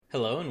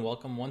Hello and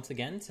welcome once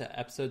again to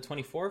episode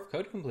 24 of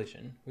Code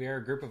Completion. We are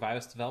a group of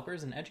iOS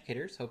developers and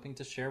educators hoping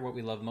to share what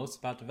we love most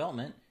about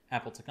development,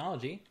 Apple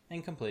technology,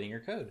 and completing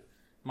your code.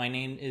 My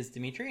name is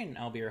Dimitri and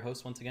I'll be your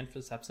host once again for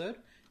this episode,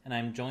 and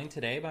I'm joined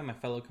today by my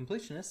fellow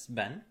completionists,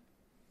 Ben.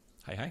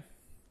 Hi.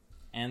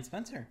 And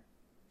Spencer.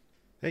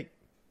 Hey.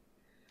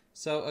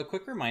 So a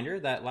quick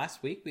reminder that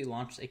last week we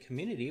launched a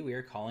community we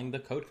are calling the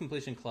Code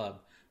Completion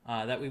Club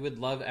that we would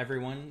love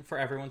everyone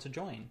to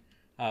join.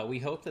 We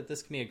hope that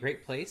this can be a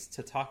great place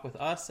to talk with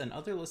us and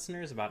other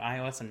listeners about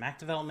iOS and Mac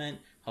development,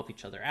 help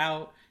each other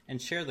out,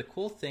 and share the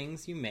cool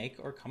things you make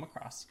or come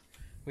across.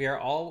 We are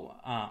all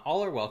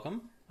are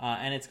welcome,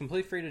 and it's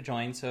completely free to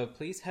join, so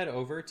please head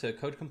over to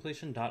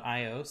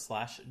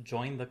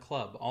codecompletion.io/join the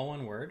club, all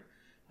one word.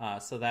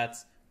 So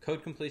that's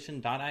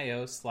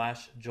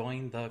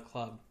codecompletion.io/join the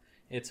club.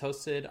 It's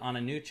hosted on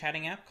a new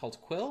chatting app called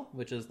Quill,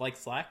 which is like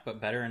Slack, but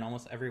better in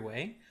almost every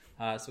way.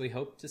 So we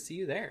hope to see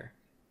you there.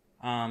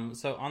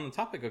 So on the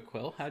topic of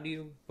Quill, how do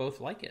you both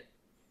like it?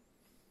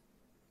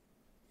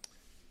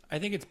 I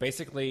think it's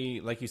basically,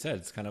 like you said,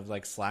 it's kind of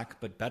like Slack,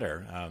 but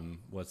better.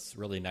 What's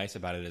really nice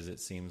about it is it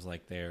seems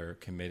like they're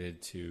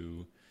committed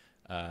to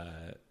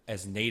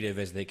as native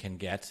as they can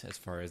get as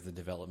far as the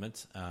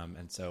development.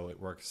 And so it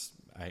works.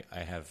 I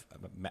have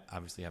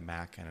obviously a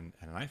Mac and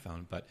an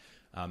iPhone, but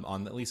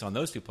at least on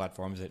those two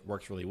platforms, it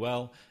works really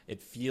well.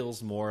 It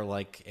feels more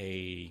like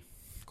a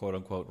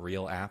quote-unquote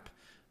real app.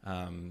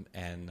 And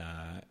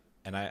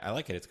I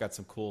like it. It's got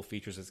some cool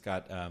features. It's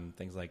got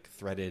things like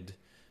threaded.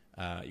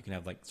 You can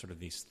have like sort of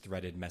these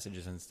threaded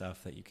messages and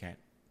stuff that you can't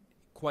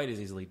quite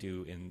as easily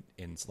do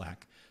in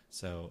Slack.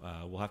 So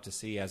we'll have to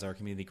see as our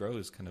community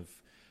grows, kind of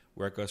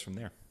where it goes from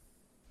there.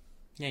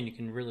 Yeah, and you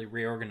can really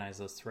reorganize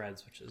those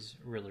threads, which is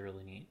really,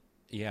 really neat.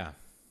 Yeah,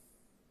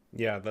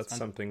 that's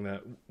something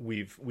that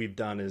we've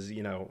done. Is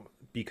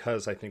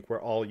because I think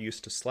we're all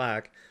used to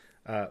Slack,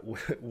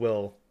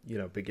 we'll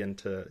begin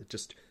to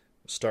just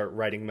start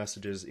writing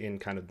messages in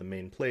kind of the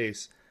main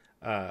place,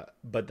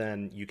 but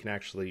then you can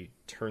actually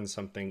turn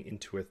something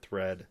into a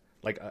thread,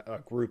 like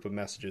a group of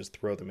messages,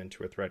 throw them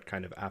into a thread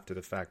kind of after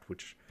the fact,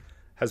 which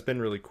has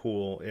been really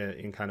cool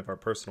in kind of our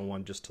personal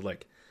one, just to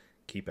like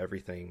keep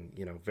everything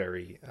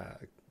very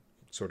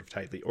sort of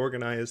tightly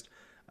organized.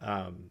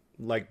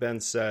 Like Ben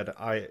said,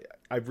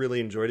 I've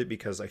really enjoyed it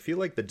because I feel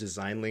like the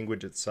design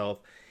language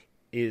itself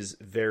is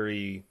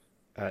very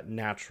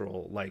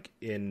natural. Like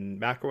in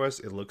macOS,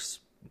 it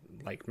looks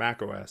like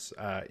macOS.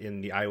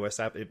 In the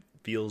iOS app, it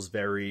feels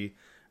very,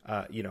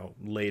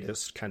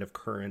 latest kind of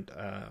current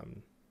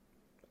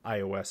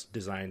iOS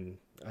design,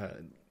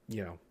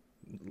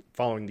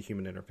 following the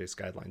human interface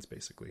guidelines,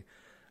 basically.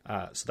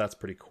 So that's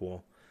pretty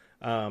cool.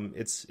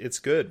 It's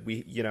good.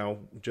 We,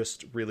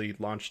 just really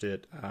launched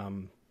it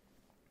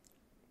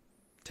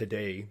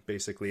today,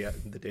 basically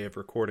at the day of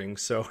recording.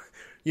 So,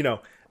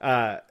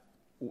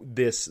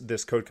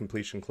 this Code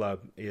Completion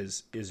Club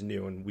is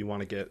new, and we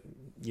want to get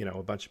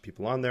a bunch of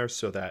people on there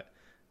so that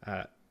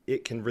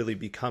it can really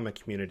become a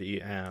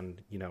community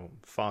and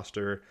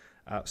foster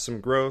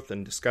some growth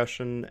and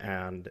discussion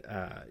and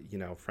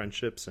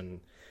friendships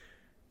and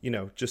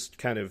just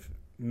kind of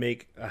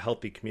make a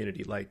healthy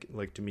community,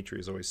 like Dimitri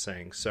is always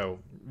saying. So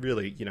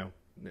really,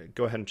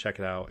 go ahead and check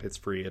it out. It's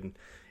free, and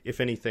if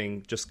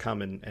anything, just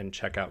come and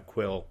check out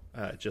Quill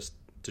just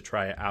to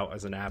try it out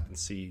as an app and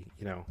see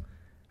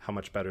how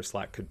much better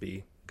Slack could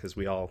be, because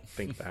we all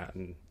think that,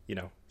 and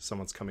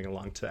someone's coming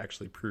along to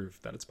actually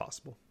prove that it's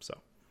possible.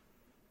 So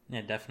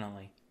yeah,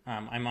 definitely.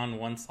 I'm on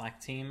one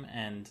Slack team,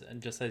 and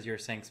just as you were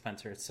saying,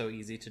 Spencer, it's so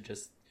easy to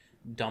just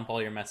dump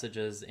all your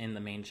messages in the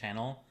main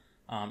channel.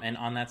 And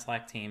on that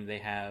Slack team, they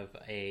have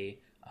a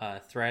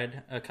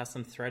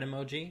custom thread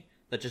emoji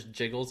that just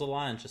jiggles a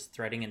lot, and just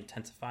threading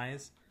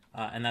intensifies.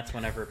 And that's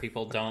whenever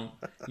people don't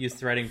use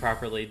threading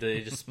properly,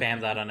 they just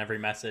spam that on every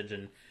message,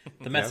 and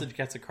the message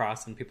gets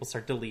across, and people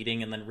start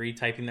deleting and then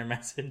retyping their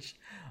message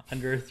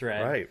under a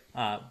thread. Right.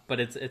 But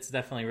it's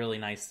definitely really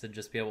nice to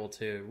just be able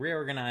to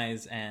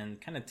reorganize and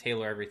kind of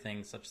tailor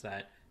everything such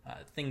that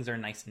things are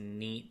nice and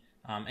neat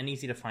and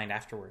easy to find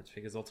afterwards,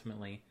 because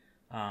ultimately,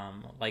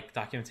 like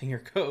documenting your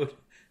code,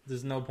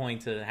 there's no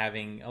point to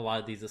having a lot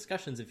of these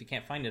discussions if you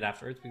can't find it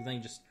afterwards, because then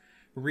you just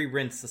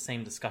re-rinse the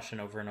same discussion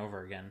over and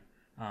over again.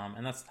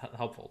 And that's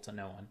helpful to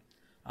no one.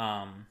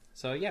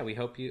 So yeah, we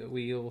hope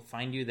we'll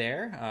find you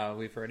there.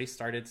 We've already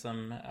started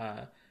some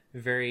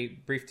very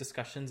brief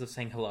discussions of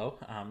saying hello.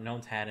 No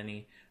one's had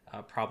any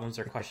problems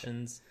or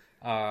questions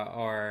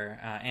or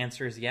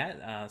answers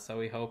yet. So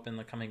we hope in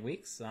the coming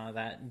weeks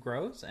that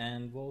grows,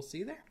 and we'll see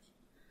you there.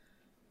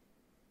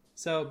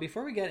 So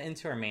before we get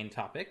into our main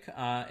topic,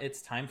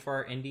 it's time for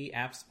our Indie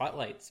App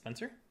Spotlight.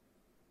 Spencer?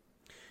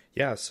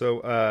 Yeah,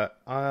 so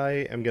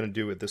I am going to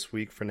do it this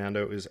week.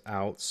 Fernando is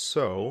out,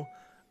 so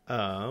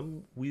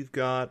we've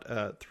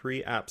got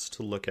 3 apps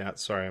to look at.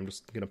 Sorry, I'm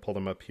just going to pull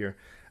them up here.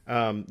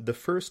 The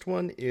first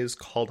one is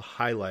called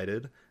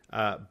Highlighted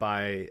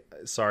by,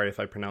 sorry if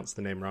I pronounced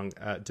the name wrong,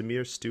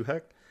 Damir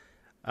Stuhek.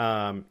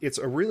 It's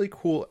a really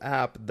cool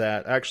app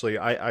that actually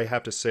I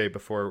have to say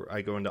before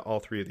I go into all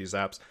 3 of these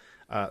apps,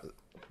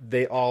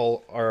 they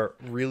all are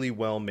really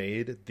well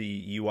made.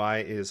 The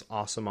UI is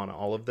awesome on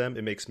all of them.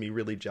 It makes me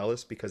really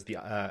jealous because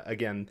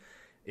again,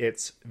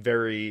 it's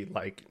very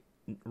like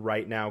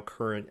right now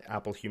current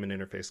Apple Human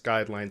Interface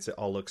guidelines. It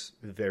all looks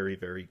very,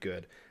 very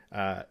good.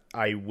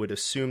 I would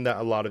assume that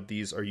a lot of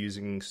these are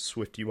using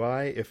Swift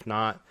UI. If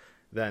not,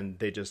 then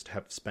they just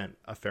have spent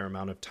a fair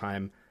amount of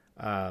time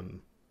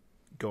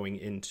going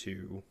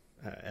into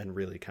and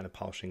really kind of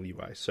polishing the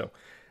UI. So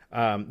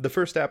the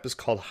first app is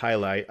called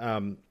Highlight.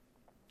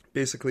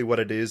 Basically what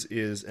it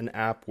is an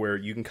app where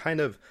you can kind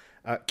of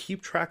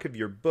keep track of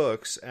your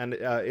books, and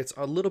it's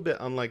a little bit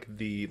unlike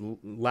the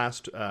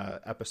last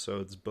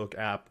episode's book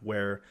app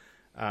where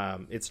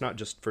it's not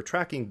just for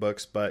tracking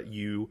books, but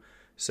you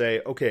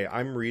say, okay,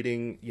 I'm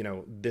reading,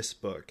 this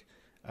book.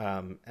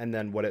 And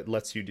then what it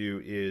lets you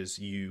do is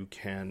you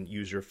can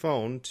use your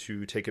phone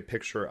to take a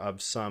picture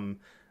of some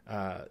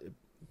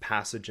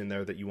passage in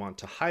there that you want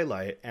to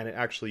highlight, and it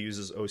actually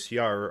uses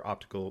OCR, or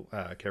optical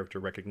character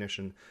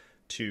recognition,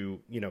 to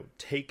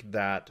take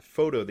that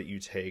photo that you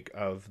take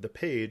of the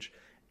page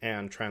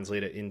and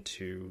translate it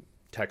into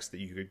text that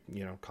you could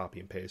copy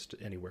and paste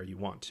anywhere you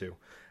want to,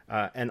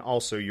 and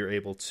also you're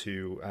able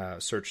to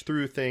search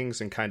through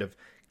things and kind of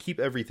keep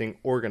everything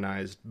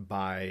organized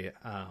by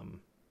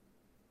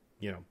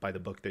by the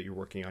book that you're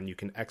working on. You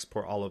can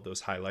export all of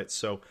those highlights,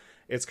 so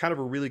it's kind of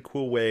a really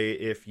cool way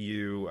if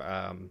you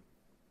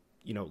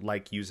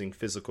like using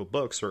physical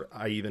books, or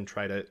I even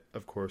tried it,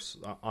 of course,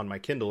 on my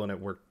Kindle, and it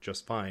worked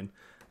just fine.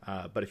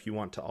 But if you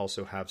want to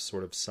also have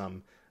sort of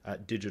some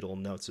digital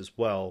notes as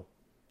well,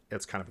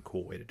 it's kind of a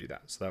cool way to do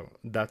that. So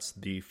that's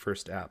the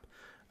first app.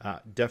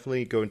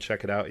 Definitely go and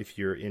check it out if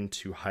you're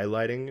into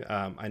highlighting.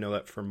 I know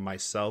that for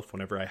myself,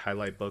 whenever I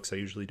highlight books, I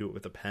usually do it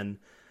with a pen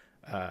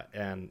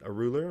and a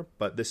ruler,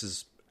 but this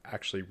is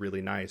actually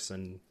really nice,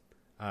 and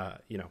I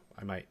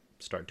might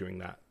start doing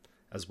that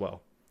as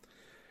well.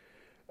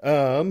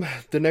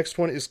 The next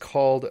one is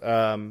called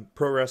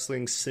Pro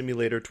Wrestling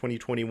Simulator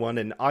 2021,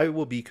 and I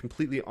will be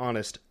completely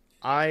honest,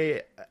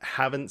 I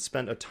haven't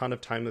spent a ton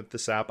of time with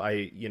this app.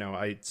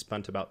 I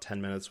spent about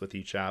 10 minutes with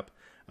each app.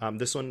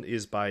 This one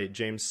is by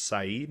James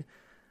Said.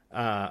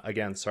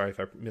 Again, sorry if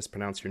I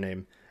mispronounce your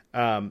name.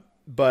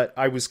 But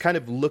I was kind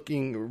of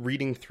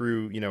reading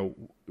through,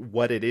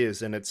 what it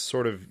is, and it's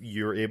sort of,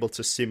 you're able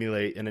to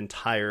simulate an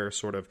entire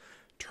sort of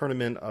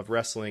tournament of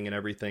wrestling and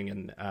everything.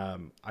 And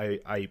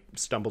I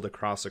stumbled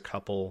across a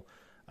couple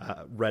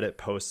Reddit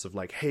posts of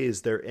like, hey,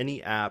 is there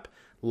any app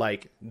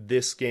like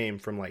this game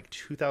from like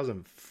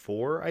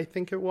 2004, I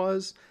think it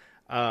was?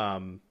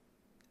 And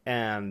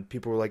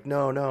people were like,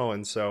 no.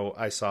 And so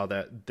I saw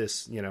that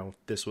this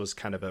was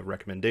kind of a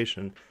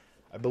recommendation.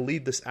 I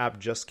believe this app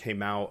just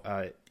came out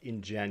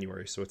in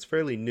January, so it's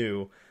fairly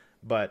new.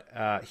 But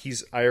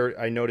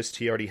I noticed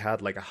he already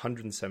had like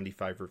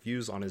 175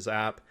 reviews on his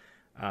app.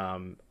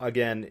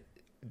 Again,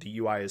 the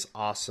UI is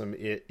awesome.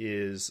 It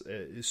is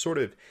sort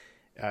of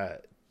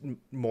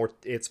more,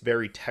 it's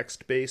very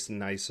text based,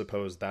 and I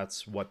suppose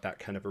that's what that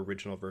kind of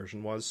original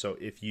version was. So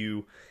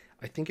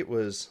I think it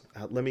was,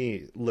 let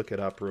me look it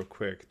up real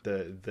quick,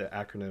 the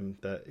acronym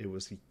that it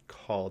was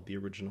called, the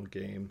original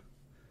game.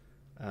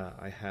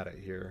 I had it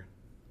here.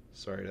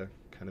 Sorry to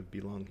kind of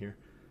be long here.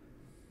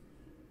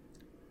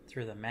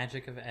 Through the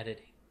magic of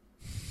editing.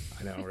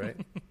 I know, right?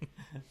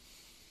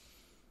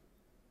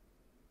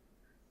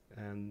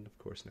 And of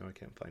course now I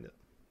can't find it.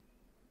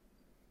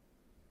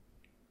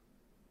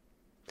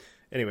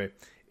 Anyway,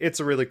 it's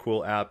a really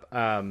cool app.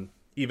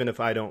 Even if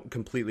I don't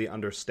completely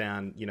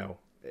understand,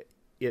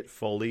 it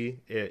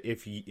fully,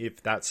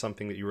 if that's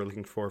something that you were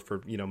looking for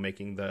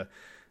making the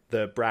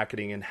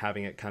bracketing and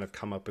having it kind of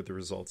come up with the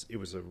results, it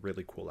was a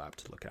really cool app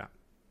to look at.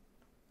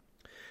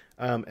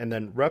 And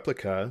then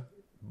Replica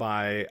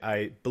by,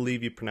 I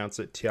believe you pronounce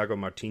it Tiago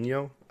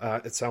Martinho.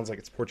 It sounds like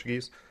it's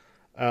Portuguese.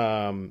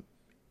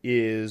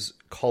 Is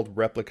called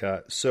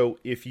Replica. So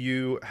if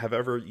you have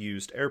ever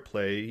used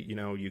AirPlay,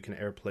 you can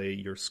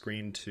AirPlay your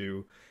screen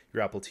to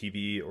your Apple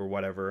TV or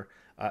whatever.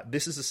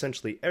 This is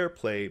essentially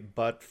AirPlay,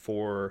 but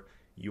for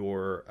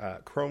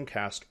your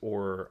Chromecast,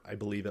 or I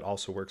believe it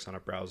also works on a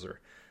browser.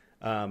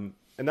 And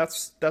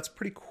that's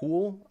pretty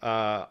cool.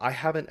 I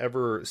haven't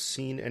ever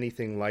seen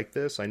anything like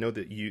this. I know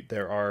that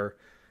there are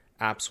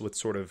apps with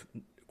sort of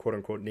quote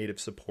unquote native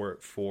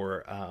support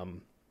for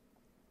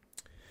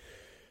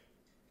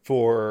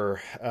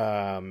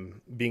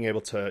being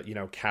able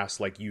to, cast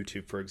like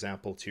YouTube, for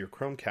example, to your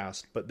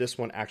Chromecast. But this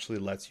one actually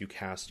lets you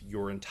cast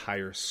your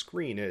entire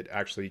screen. It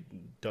actually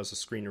does a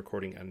screen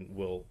recording and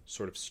will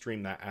sort of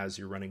stream that as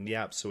you're running the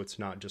app. So it's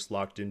not just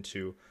locked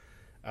into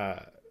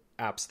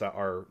apps that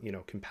are,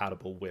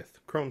 compatible with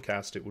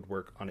Chromecast. It would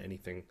work on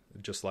anything,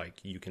 just like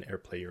you can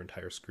AirPlay your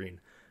entire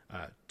screen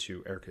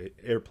to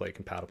AirPlay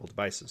compatible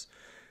devices.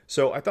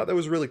 So I thought that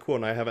was really cool,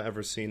 and I haven't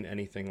ever seen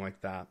anything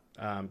like that.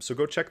 So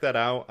go check that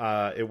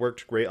out. It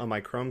worked great on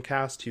my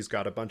Chromecast. He's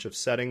got a bunch of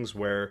settings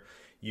where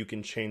you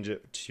can change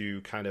it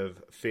to kind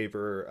of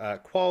favor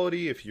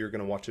quality if you're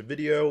going to watch a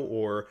video,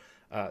 or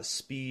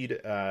speed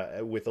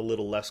with a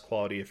little less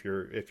quality if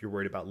you're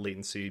worried about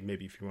latency.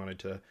 Maybe if you wanted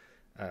to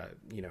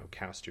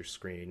cast your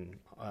screen,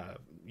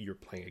 you're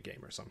playing a game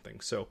or something.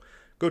 So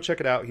go check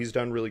it out. He's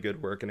done really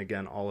good work. And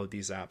again, all of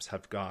these apps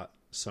have got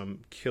some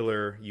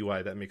killer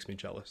UI that makes me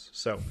jealous.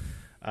 So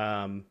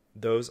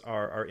those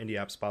are our indie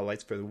app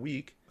spotlights for the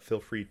week. Feel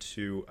free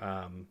to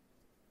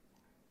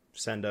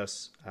send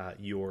us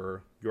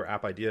your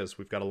app ideas.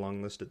 We've got a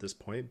long list at this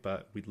point,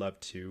 but we'd love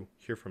to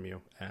hear from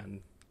you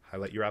and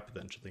highlight your app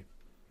eventually.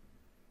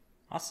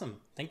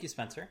 Awesome. Thank you,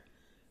 Spencer.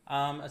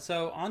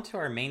 So on to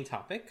our main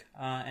topic,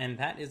 and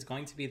that is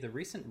going to be the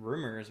recent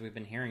rumors we've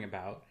been hearing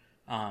about.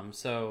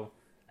 So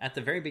at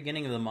the very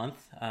beginning of the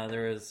month,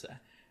 there was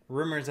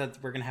rumors that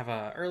we're going to have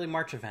an early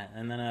March event,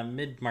 and then a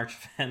mid-March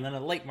event, and then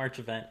a late March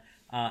event.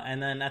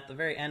 And then at the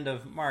very end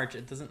of March,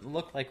 it doesn't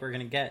look like we're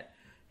going to get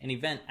an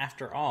event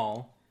after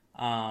all.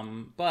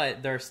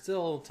 But there are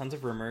still tons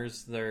of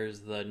rumors.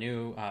 There's the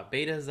new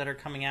betas that are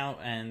coming out,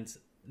 and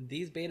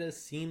these betas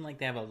seem like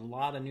they have a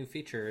lot of new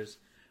features,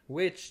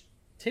 which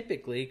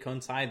typically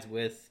coincides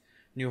with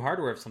new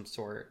hardware of some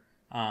sort.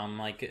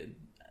 Like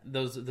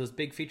those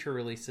big feature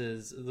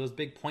releases, those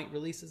big point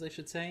releases, I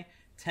should say,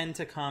 tend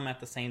to come at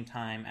the same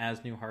time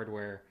as new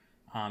hardware,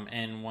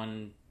 in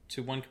one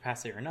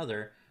capacity or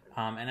another.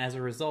 And as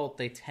a result,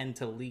 they tend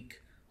to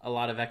leak a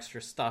lot of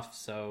extra stuff.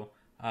 So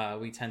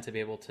we tend to be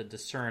able to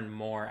discern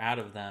more out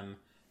of them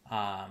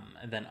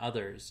than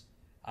others.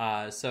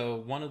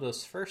 So one of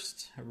those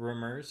first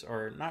rumors,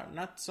 or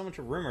not so much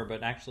a rumor,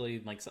 but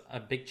actually like a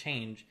big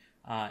change,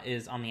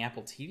 is on the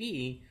Apple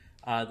TV.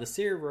 The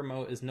Siri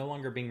remote is no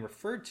longer being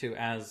referred to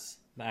as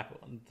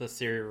the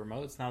Siri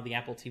remote. It's now the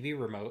Apple TV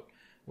remote,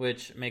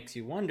 which makes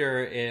you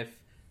wonder if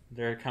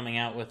they're coming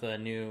out with a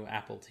new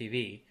Apple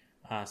TV.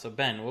 So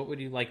Ben, what would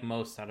you like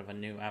most out of a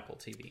new Apple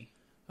TV?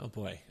 Oh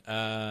boy.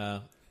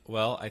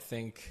 Well, I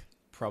think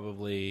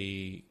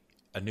probably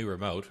a new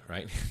remote,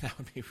 right? That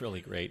would be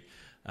really great.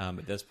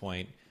 At this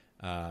point,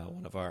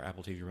 one of our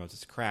Apple TV remotes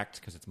is cracked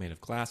because it's made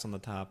of glass on the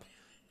top,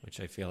 which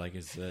I feel like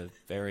is a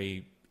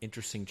very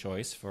interesting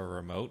choice for a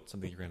remote,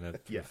 something you're going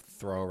to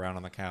throw around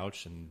on the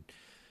couch and,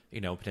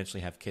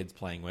 potentially have kids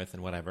playing with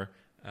and whatever.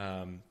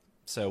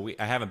 So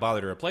I haven't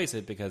bothered to replace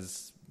it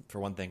because, for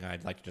one thing,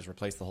 I'd like to just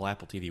replace the whole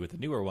Apple TV with a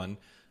newer one,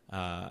 but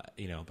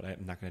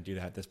I'm not going to do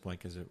that at this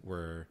point because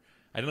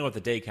I don't know what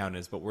the day count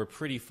is, but we're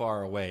pretty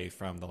far away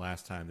from the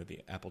last time that the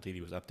Apple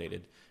TV was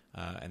updated,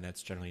 and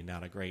that's generally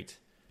not a great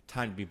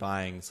time to be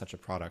buying such a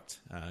product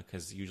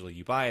because usually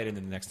you buy it and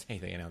then the next day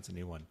they announce a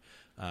new one.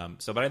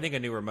 But I think a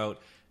new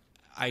remote,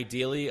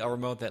 ideally a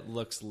remote that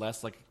looks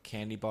less like a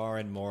candy bar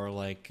and more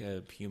like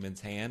a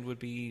human's hand would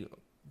be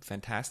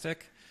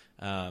fantastic.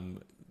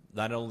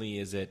 Not only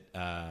is it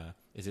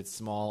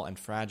small and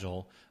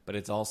fragile, but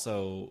it's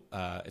also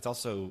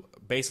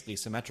basically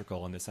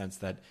symmetrical in the sense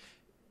that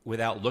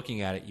without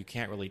looking at it, you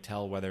can't really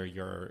tell whether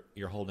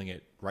you're holding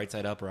it right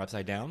side up or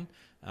upside down.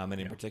 And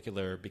in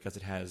particular, because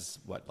it has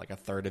like a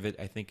third of it,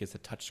 I think, is a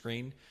touch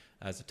screen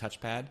as a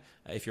touchpad.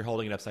 If you're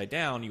holding it upside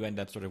down, you end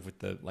up sort of with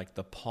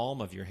the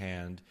palm of your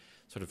hand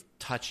sort of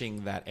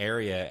touching that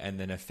area and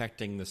then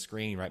affecting the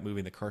screen, right?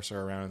 Moving the cursor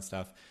around and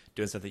stuff,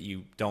 doing stuff that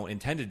you don't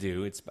intend to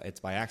do. It's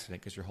by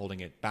accident because you're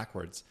holding it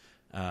backwards.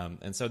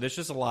 And so there's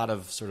just a lot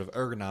of sort of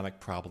ergonomic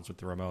problems with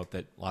the remote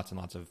that lots and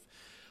lots of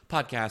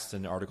podcasts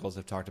and articles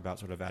have talked about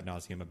sort of ad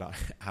nauseum about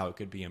how it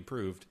could be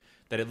improved,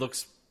 that it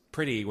looks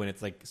pretty when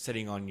it's like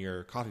sitting on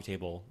your coffee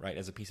table, right,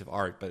 as a piece of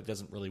art, but it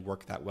doesn't really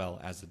work that well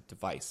as a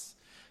device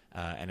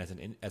and as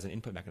an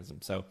input mechanism.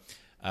 So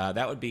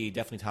that would be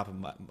definitely top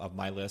of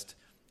my list.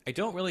 I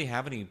don't really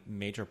have any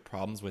major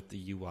problems with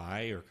the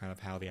UI or kind of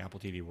how the Apple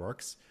TV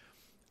works.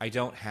 I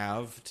don't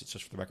have,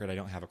 just for the record, I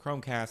don't have a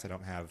Chromecast. I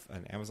don't have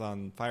an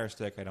Amazon Fire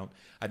Stick.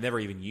 I've never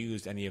even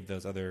used any of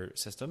those other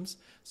systems.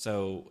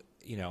 So,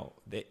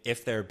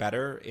 if they're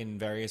better in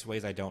various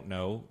ways, I don't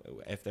know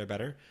if they're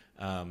better.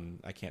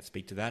 I can't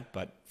speak to that.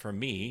 But for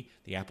me,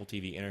 the Apple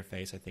TV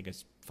interface, I think,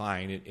 is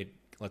fine. It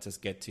lets us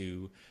get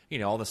to,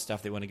 all the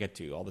stuff they want to get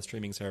to, all the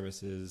streaming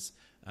services.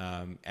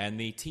 And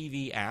the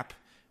TV app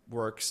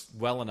works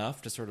well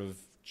enough to sort of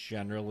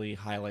generally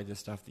highlight the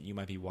stuff that you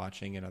might be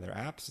watching in other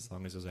apps, as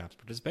long as those apps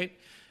participate.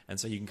 And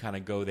so you can kind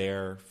of go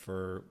there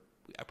for,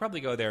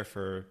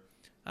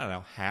 I don't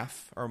know,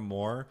 half or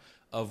more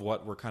of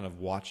what we're kind of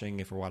watching.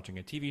 If we're watching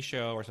a TV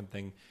show or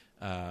something,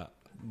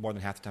 more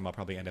than half the time I'll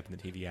probably end up in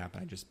the TV app.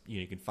 And I just,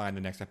 you can find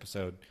the next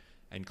episode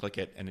and click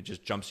it, and it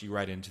just jumps you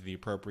right into the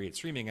appropriate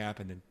streaming app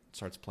and then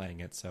starts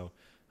playing it. So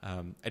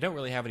I don't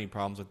really have any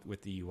problems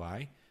with the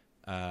UI.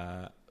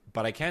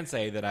 But I can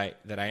say that I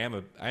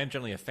am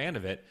generally a fan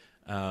of it,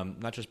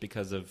 not just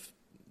because of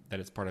that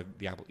it's part of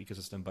the Apple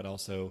ecosystem, but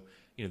also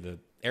the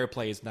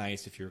AirPlay is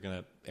nice if you're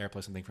going to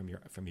AirPlay something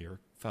from your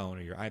phone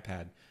or your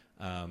iPad,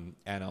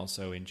 and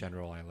also in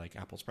general I like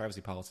Apple's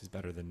privacy policies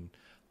better than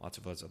lots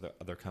of those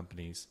other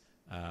companies.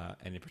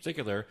 And in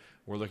particular,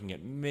 we're looking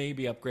at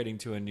maybe upgrading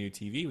to a new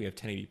TV. We have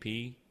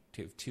 1080p,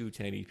 two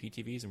 1080p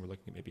TVs, and we're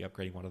looking at maybe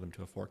upgrading one of them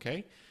to a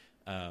 4K.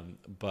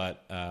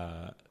 But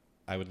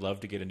I would love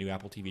to get a new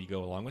Apple TV to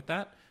go along with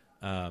that.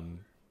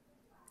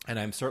 And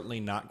I'm certainly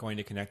not going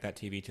to connect that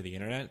TV to the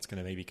internet. It's going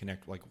to maybe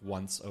connect like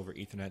once over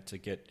Ethernet to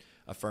get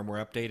a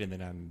firmware update, and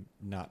then I'm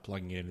not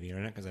plugging it into the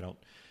internet because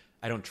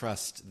I don't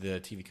trust the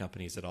TV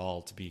companies at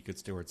all to be good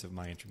stewards of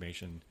my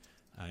information.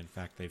 In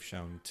fact, they've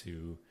shown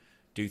to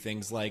do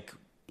things like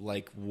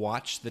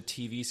watch the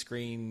TV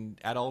screen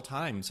at all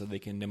times, so they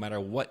can, no matter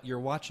what you're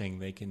watching,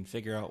 they can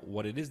figure out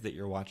what it is that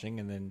you're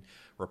watching and then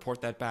report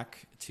that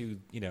back to,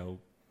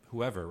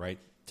 whoever, right?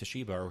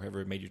 Toshiba or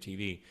whoever made your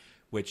TV,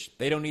 which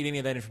they don't need any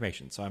of that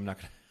information. So I'm not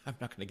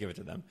going to give it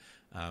to them.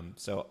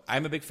 So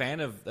I'm a big fan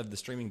of the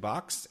streaming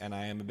box, and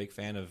I am a big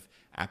fan of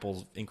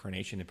Apple's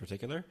incarnation in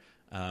particular.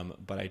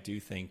 But I do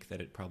think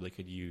that it probably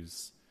could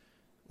use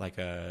like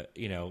a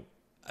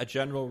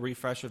general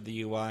refresh of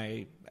the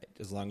UI,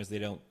 as long as they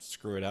don't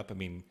screw it up. I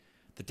mean,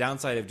 the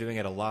downside of doing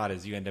it a lot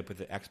is you end up with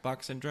the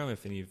Xbox syndrome.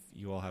 If any of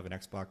you all have an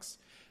Xbox,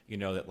 you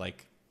know that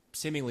like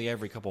seemingly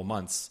every couple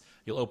months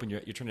you'll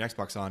you turn your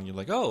Xbox on and you're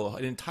like, oh,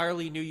 an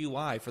entirely new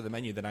UI for the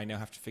menu that I now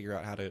have to figure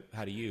out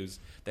how to use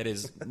that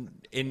is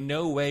in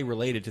no way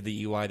related to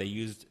the UI they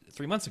used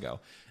 3 months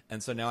ago.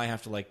 And so now I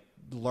have to like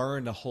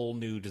learn a whole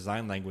new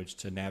design language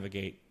to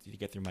navigate, to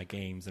get through my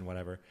games and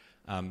whatever.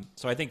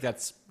 So I think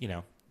that's,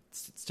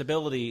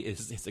 stability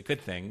is a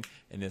good thing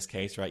in this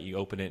case, right? You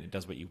open it, it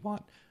does what you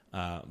want.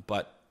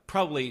 But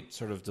probably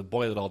sort of to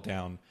boil it all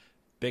down,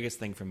 biggest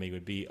thing for me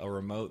would be a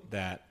remote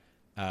that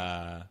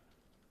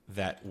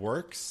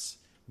works.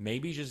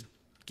 Maybe just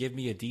give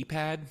me a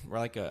D-pad or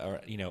like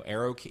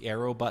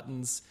arrow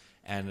buttons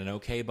and an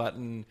OK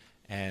button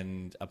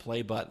and a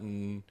play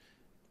button,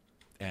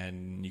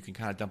 and you can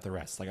kind of dump the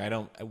rest. Like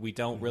we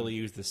don't really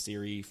use the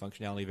Siri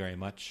functionality very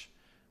much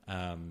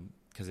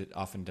because it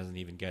often doesn't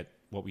even get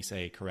what we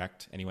say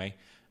correct anyway.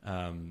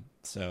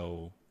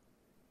 So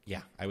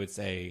yeah, I would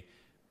say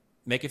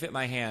make it fit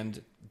my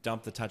hand,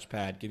 dump the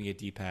touchpad, give me a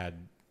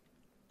D-pad,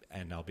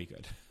 and I'll be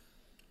good.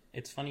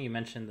 It's funny you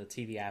mentioned the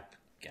TV app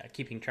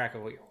keeping track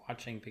of what you're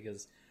watching,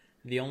 because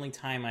the only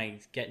time I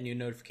get new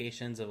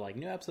notifications of like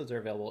new episodes are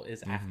available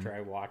is after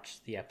I watch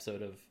the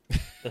episode of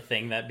the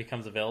thing that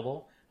becomes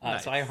available.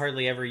 Nice. So I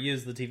hardly ever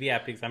use the TV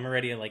app because I'm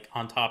already like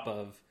on top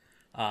of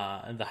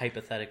the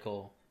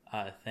hypothetical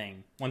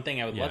thing. One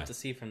thing I would love to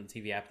see from the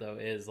TV app though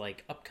is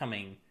like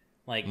upcoming,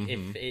 like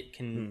if it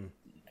can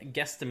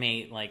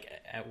guesstimate like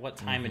at what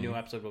time a new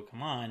episode will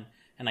come on,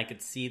 and I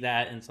could see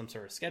that in some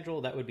sort of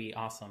schedule, that would be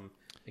awesome.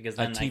 Because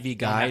then a TV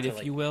guide,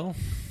 if you will.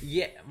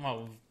 Yeah,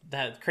 well,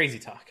 that crazy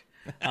talk.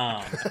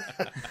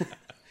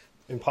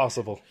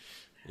 Impossible.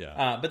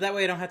 Yeah. But that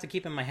way I don't have to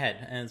keep in my head,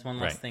 and it's one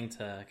less thing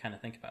to kind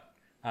of think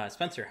about.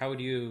 Spencer, how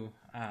would you?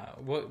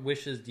 What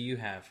wishes do you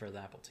have for the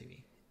Apple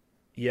TV?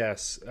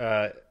 Yes,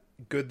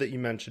 good that you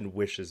mentioned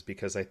wishes,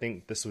 because I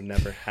think this would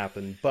never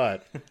happen.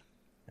 But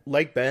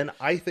like Ben,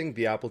 I think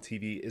the Apple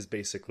TV is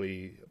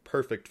basically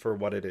perfect for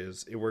what it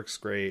is. It works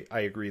great. I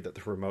agree that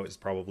the remote is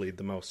probably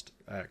the most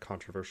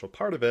controversial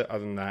part of it.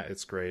 Other than that,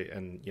 it's great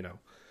and,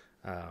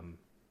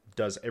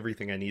 does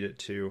everything I need it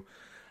to.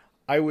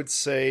 I would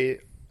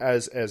say,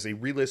 as a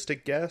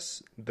realistic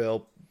guess,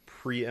 they'll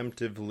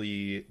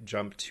preemptively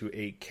jump to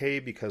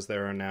 8K because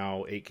there are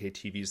now 8K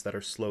TVs that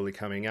are slowly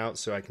coming out.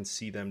 So I can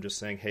see them just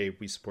saying, hey,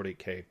 we support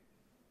 8K.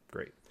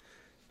 Great.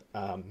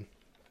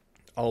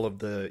 All of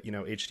the,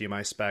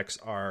 HDMI specs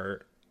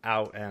are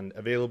out and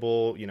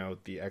available.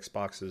 The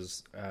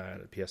Xboxes,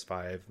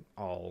 PS5,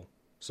 all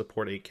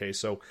support 8K.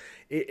 So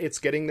it's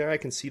getting there. I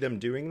can see them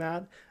doing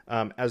that.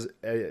 As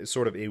a,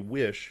 sort of a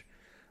wish,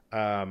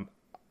 I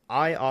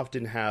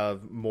often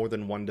have more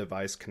than one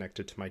device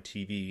connected to my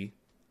TV,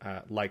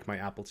 like my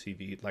Apple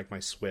TV, like my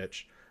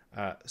Switch.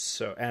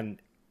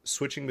 And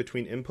switching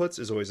between inputs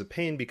is always a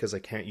pain because I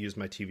can't use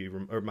my TV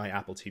or my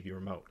Apple TV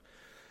remote.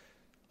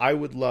 I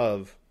would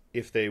love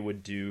if they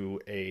would do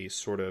a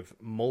sort of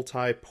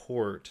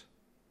multi-port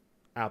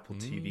Apple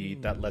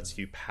TV that lets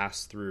you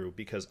pass through,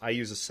 because I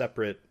use a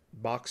separate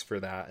box for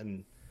that,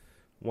 and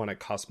one, it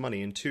costs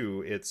money, and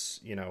two,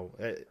 it's,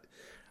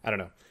 I don't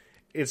know.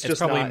 It's just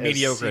probably not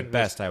mediocre at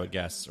best, I would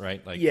guess,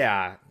 right? Like,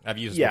 yeah. I've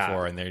used it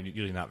before, and they're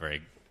usually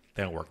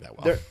they don't work that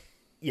well.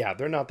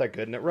 They're not that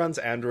good, and it runs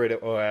Android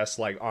OS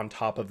like on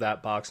top of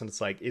that box, and it's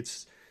like,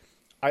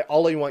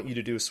 all I want you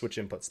to do is switch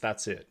inputs.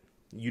 That's it.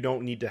 You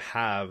don't need to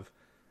have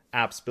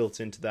apps built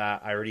into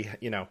that. I already,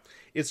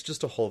 it's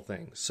just a whole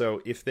thing.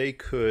 So if they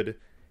could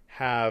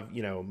have,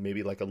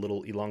 maybe like a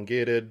little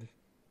elongated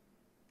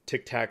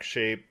Tic Tac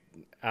shape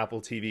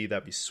Apple TV,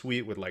 that'd be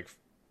sweet, with like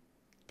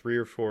 3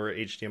 or 4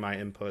 HDMI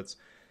inputs.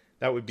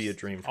 That would be a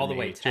dream for me. All the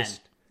way 10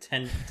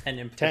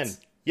 inputs. 10.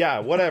 Yeah,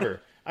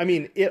 whatever. I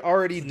mean, it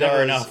already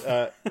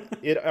does.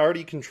 It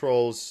already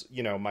controls,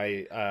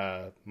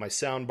 my my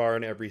sound bar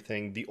and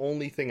everything. The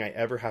only thing I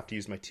ever have to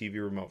use my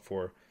TV remote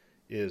for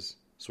is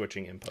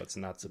switching inputs,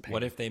 and that's a pain.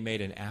 What if they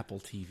made an Apple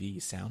TV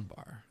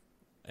soundbar?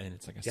 And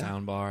it's like a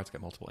sound bar, it's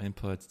got multiple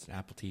inputs, it's an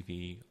Apple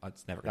TV.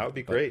 It's never that would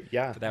be great,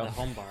 yeah. The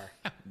home bar.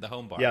 The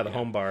home bar. Yeah, the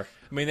home bar.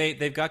 I mean,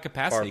 they've got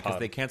capacity because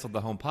they canceled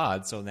the home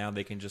pod, so now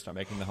they can just start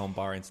making the home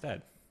bar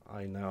instead.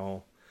 I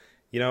know.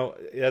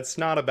 That's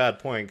not a bad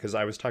point, because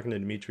I was talking to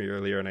Dimitri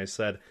earlier, and I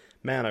said,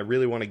 man, I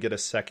really want to get a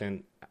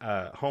second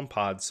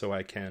HomePod so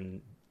I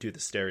can do the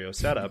stereo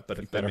setup. But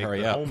if they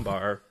make the home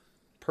bar,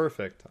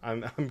 perfect.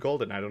 I'm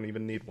golden. I don't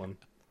even need one.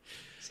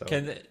 So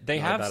can they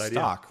have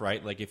stock,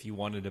 right? Like if you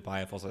wanted to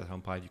buy a full-size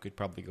HomePod, you could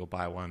probably go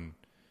buy one.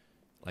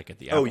 Like at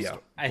the Apple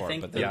Store. I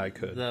think I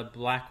could. The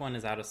black one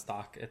is out of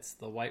stock. It's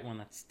the white one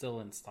that's still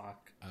in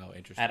stock. Oh,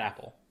 interesting. At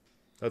Apple.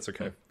 That's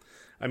okay.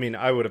 I mean,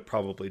 I would have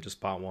probably just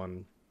bought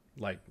one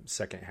like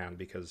secondhand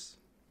because,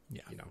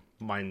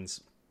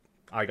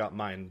 I got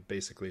mine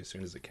basically as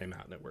soon as it came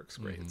out and it works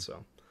great.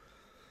 So,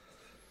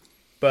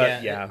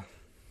 but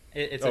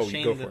it's a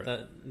shame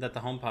that the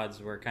HomePods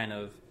were kind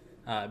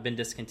of been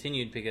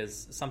discontinued,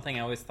 because something I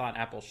always thought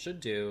Apple should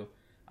do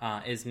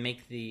is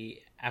make the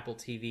Apple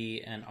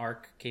TV an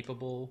ARC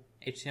capable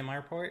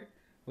HDMI port,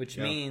 which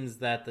means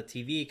that the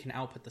TV can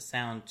output the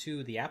sound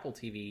to the Apple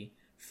TV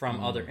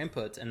from other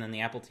inputs, and then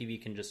the Apple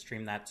TV can just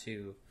stream that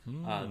to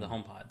the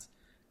HomePods.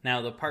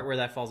 Now, the part where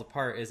that falls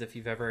apart is if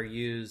you've ever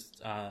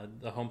used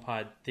the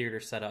HomePod theater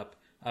setup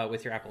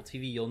with your Apple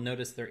TV, you'll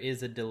notice there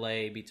is a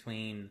delay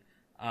between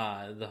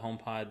the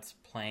HomePods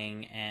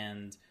playing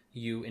and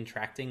you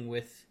interacting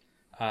with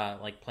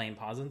like playing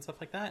pause and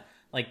stuff like that.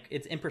 Like,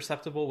 it's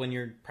imperceptible when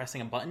you're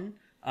pressing a button,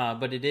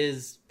 but it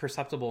is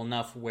perceptible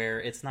enough where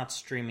it's not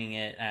streaming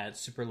it at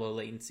super low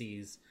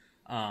latencies,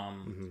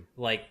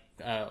 like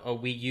a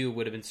Wii U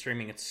would have been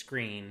streaming its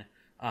screen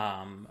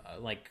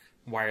like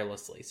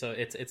wirelessly. So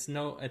it's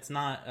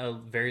not a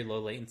very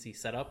low latency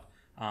setup.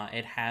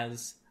 It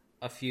has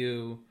a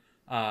few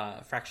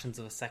fractions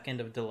of a second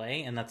of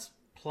delay, and that's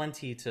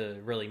plenty to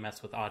really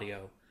mess with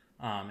audio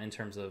in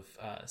terms of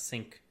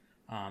sync.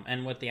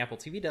 And what the Apple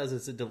TV does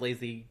is it delays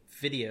the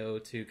video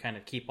to kind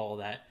of keep all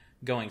that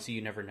going so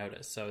you never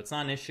notice. So it's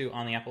not an issue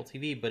on the Apple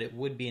TV, but it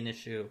would be an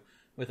issue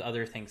with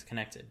other things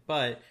connected.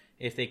 But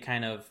if they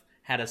kind of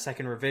had a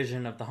second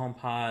revision of the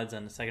HomePods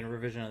and a second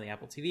revision of the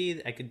Apple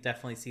TV, I could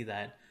definitely see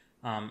that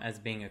as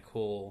being a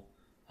cool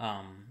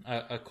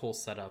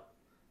setup.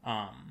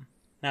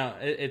 Now,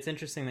 it's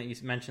interesting that you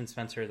mentioned,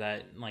 Spencer,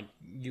 that like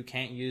you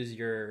can't use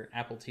your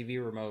Apple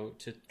TV remote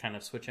to kind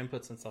of switch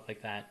inputs and stuff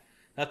like that.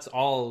 That's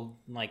all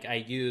like I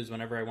use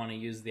whenever I want to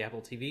use the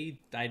Apple TV.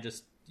 I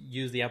just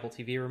use the Apple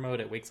TV remote.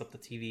 It wakes up the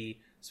TV,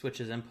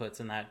 switches inputs,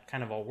 and that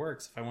kind of all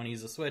works. If I want to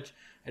use a switch,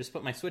 I just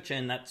put my switch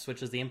in. That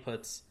switches the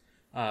inputs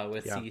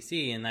with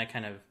CEC, and that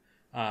kind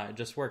of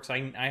just works.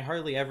 I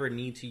hardly ever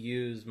need to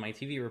use my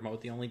TV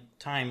remote. The only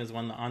time is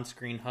when the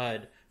on-screen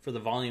HUD for the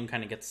volume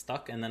kind of gets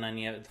stuck, and then I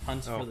need to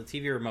hunt for the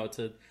TV remote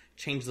to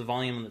change the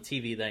volume on the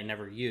TV that I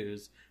never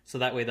use. So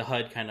that way the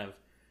HUD kind of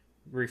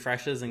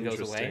refreshes and goes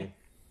away.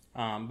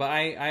 But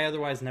I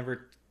otherwise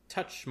never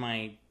touch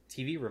my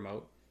TV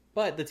remote.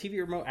 But the TV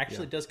remote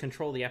actually does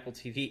control the Apple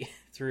TV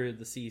through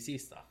the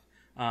CEC stuff,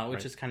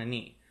 which is kind of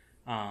neat.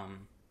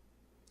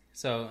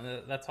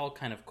 So that's all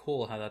kind of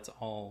cool how that's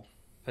all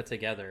put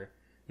together.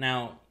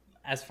 Now,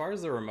 as far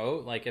as the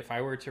remote, like if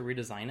I were to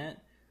redesign it,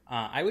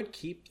 I would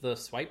keep the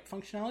swipe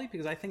functionality,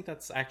 because I think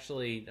that's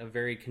actually a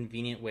very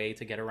convenient way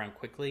to get around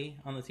quickly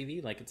on the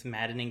TV. Like, it's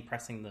maddening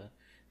pressing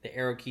the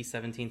arrow key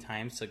 17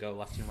 times to go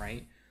left and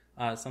right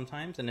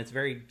sometimes, and it's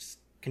very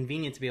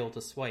convenient to be able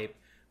to swipe.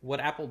 What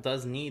Apple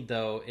does need,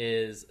 though,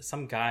 is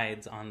some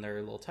guides on their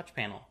little touch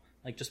panel.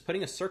 Like, just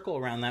putting a circle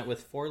around that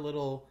with 4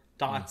 little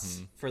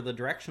dots for the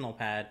directional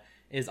pad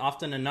is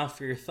often enough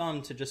for your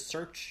thumb to just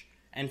search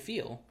and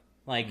feel.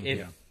 Like,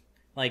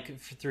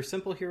 through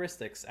simple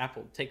heuristics,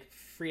 Apple, take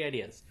free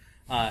ideas.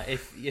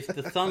 If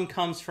the thumb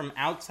comes from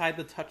outside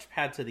the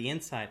touchpad to the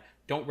inside,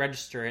 don't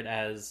register it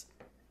as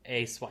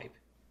a swipe.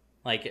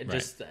 Like,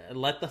 just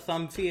let the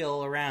thumb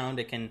feel around.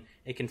 It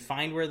can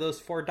find where those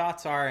 4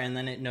 dots are, and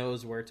then it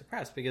knows where to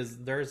press. Because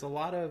there's a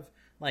lot of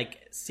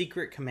like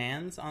secret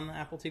commands on the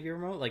Apple TV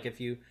remote. Like, if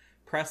you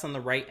press on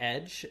the right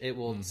edge, it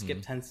will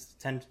skip 10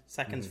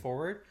 seconds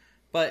forward.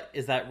 But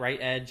is that right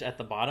edge at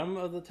the bottom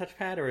of the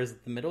touchpad, or is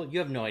it the middle? You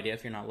have no idea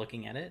if you're not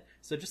looking at it.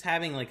 So just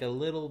having like a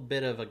little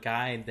bit of a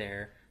guide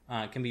there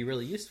can be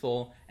really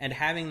useful. And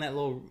having that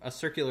a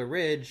circular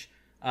ridge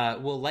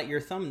will let your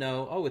thumb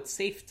know, oh, it's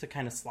safe to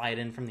kind of slide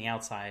in from the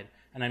outside,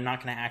 and I'm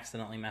not going to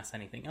accidentally mess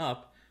anything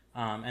up.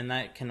 And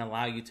that can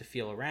allow you to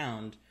feel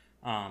around.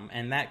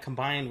 And that,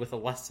 combined with a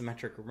less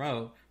symmetric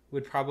remote,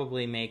 would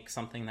probably make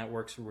something that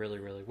works really,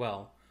 really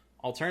well.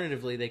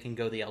 Alternatively, they can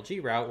go the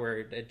LG route, where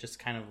it just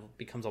kind of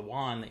becomes a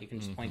wand that you can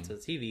just point to the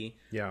TV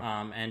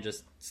and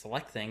just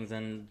select things,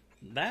 and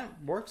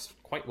that works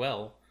quite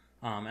well.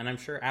 And I'm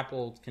sure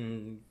Apple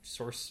can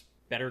source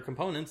better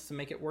components to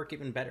make it work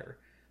even better.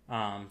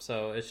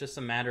 So it's just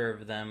a matter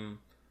of them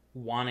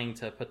wanting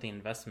to put the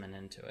investment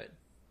into it.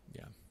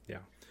 Yeah.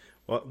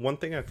 Well, one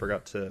thing I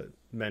forgot to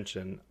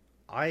mention,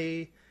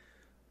 I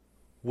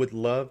would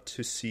love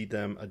to see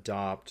them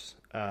adopt,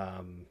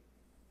 and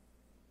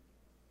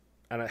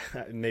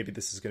maybe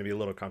this is going to be a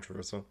little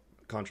controversial.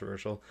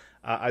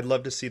 I'd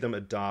love to see them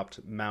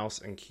adopt mouse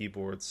and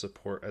keyboard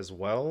support as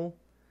well.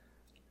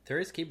 There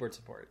is keyboard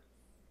support.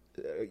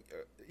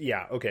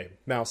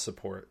 Mouse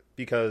support.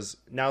 Because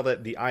now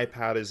that the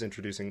iPad is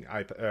introducing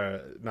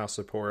mouse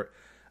support,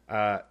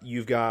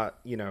 You've got,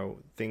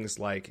 things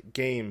like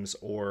games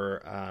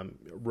or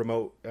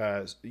remote,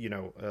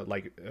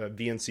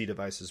 VNC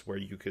devices where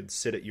you could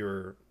sit at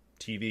your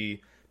TV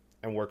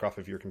and work off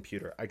of your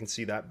computer. I can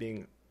see that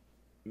being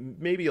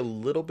maybe a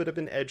little bit of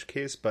an edge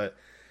case, but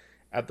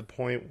at the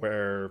point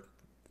where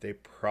they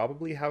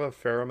probably have a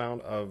fair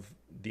amount of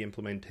the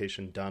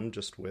implementation done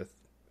just with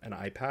an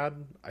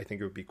iPad, I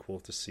think it would be cool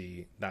to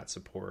see that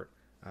support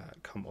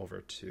come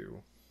over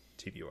to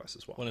tvOS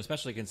as well. Well,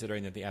 especially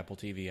considering that the Apple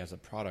TV as a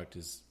product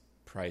is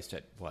priced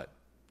at what,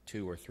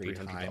 2 or 3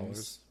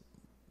 times,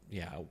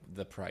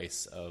 the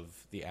price of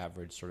the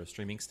average sort of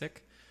streaming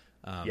stick.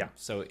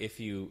 So if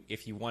you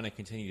want to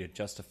continue to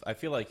justify, I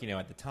feel like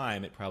at the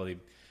time it probably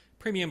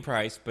premium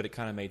price, but it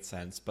kind of made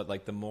sense. But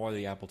like the more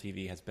the Apple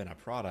TV has been a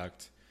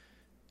product,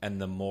 and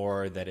the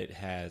more that it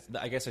has,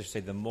 I guess I should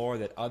say, the more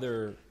that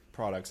other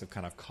products have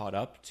kind of caught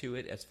up to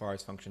it as far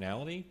as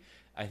functionality.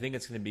 I think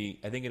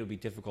it'll be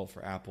difficult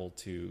for Apple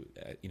to,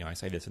 I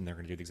say this and they're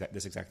going to do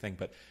this exact thing,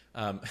 but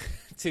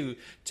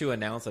to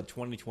announce a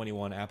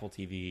 2021 Apple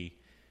TV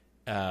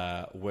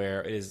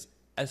where it is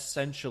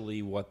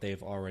essentially what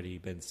they've already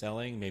been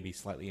selling, maybe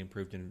slightly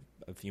improved in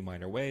a few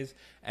minor ways,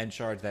 and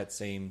charge that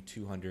same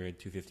 $200,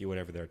 $250,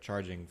 whatever they're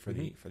charging for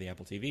the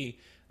Apple TV,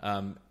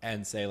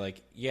 and say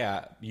like,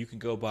 yeah, you can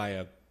go buy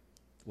a,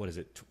 what is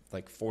it,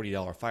 like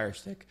 $40 Fire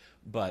Stick,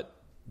 but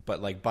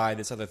like buy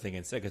this other thing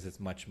instead because it's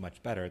much,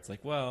 much better. It's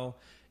like, well,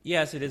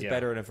 yes, it is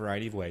better in a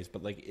variety of ways,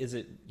 but like, is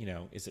it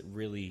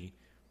really,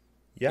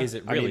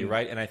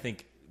 right? And I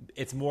think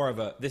it's more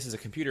of this is a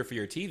computer for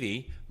your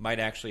TV might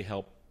actually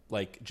help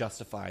like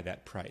justify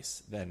that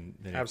price than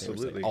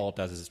absolutely if like, all it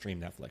does is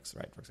stream Netflix,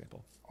 right? For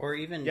example, or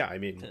even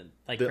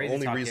the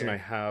only reason I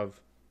have.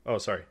 Oh,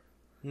 sorry.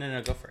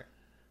 No, go for it.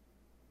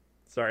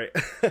 Sorry,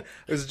 I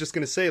was just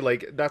going to say,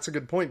 like, that's a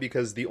good point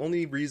because the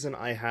only reason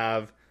I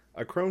have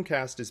a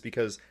Chromecast is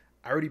because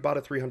I already bought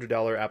a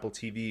 $300 Apple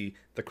TV.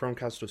 The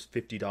Chromecast was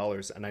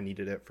 $50, and I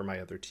needed it for my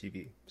other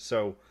TV.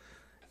 So,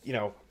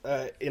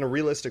 in a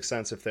realistic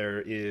sense, if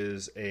there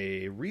is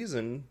a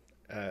reason,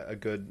 a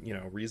good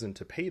reason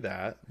to pay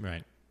that,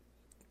 right?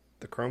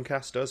 The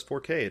Chromecast does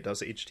 4K. It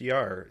does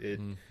HDR. It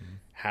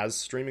has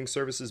streaming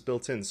services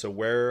built in. So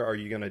where are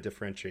you going to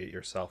differentiate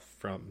yourself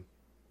from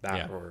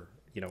that? Or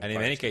and in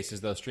many cases,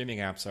 those streaming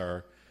apps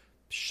are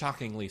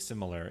shockingly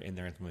similar in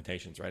their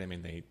implementations, right? I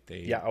mean, they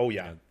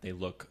they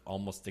look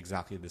almost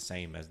exactly the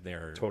same as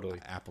their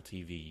Apple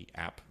TV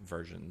app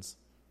versions.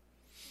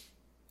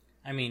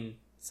 I mean,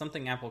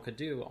 something Apple could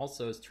do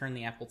also is turn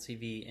the Apple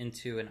TV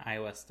into an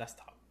iOS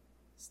desktop.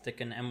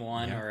 Stick an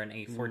M1 or an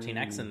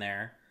A14X in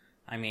there.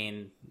 I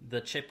mean,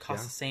 the chip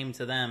costs the same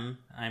to them.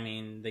 I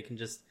mean, they can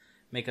just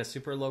make a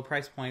super low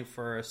price point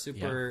for a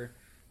super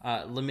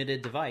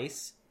limited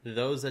device.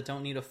 Those that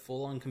don't need a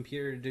full-on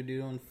computer to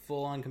do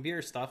full-on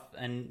computer stuff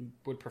and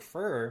would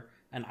prefer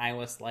an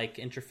iOS-like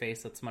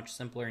interface that's much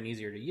simpler and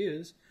easier to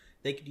use,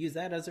 they could use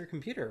that as their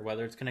computer,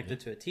 whether it's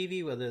connected to a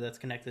TV, whether that's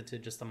connected to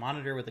just a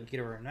monitor with a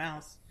keyboard and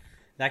mouse.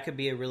 That could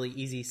be a really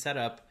easy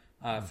setup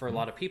for a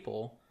lot of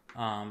people,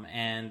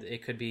 and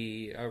it could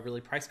be a really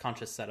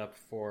price-conscious setup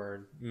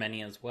for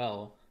many as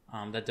well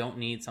that don't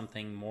need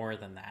something more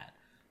than that.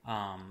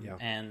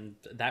 And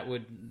that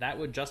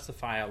would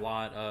justify a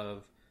lot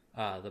of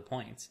the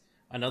points.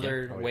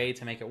 Another way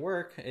to make it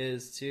work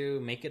is to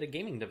make it a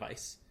gaming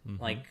device.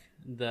 Like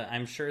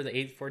I'm sure the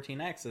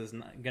A14X is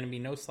going to be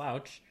no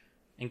slouch.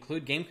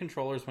 Include game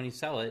controllers when you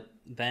sell it,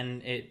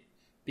 then it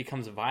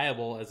becomes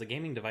viable as a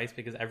gaming device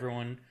because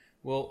everyone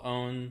will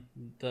own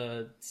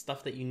the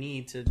stuff that you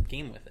need to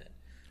game with it.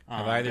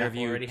 Have either of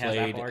you already played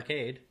has Apple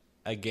Arcade?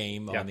 A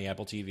game on the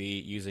Apple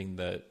TV using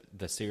the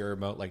Siri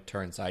remote, like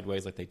turn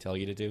sideways like they tell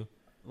you to do?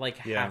 Like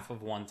half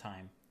of one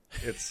time.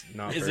 It's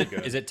not very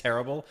good. Is it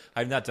terrible?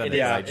 I've not done it.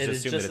 Yeah, I it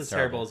is just as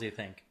terrible as you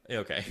think.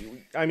 Okay.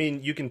 I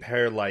mean, you can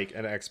pair like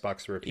an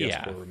Xbox or a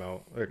PS4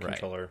 remote or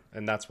controller,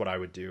 and that's what I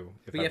would do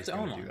if I was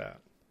going to do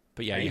that.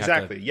 But yeah,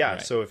 exactly.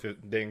 So if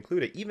they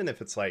include it, even if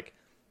it's like,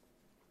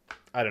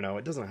 I don't know,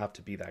 it doesn't have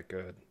to be that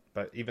good,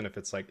 but even if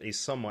it's like a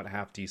somewhat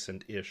half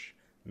decent-ish,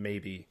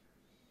 maybe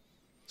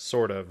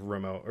sort of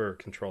remote or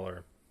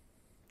controller,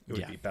 it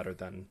would be better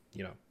than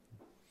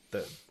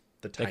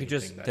the tiny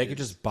thing that they could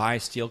just buy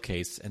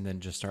Steelcase and then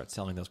just start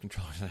selling those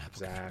controllers on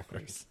Apple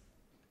controllers.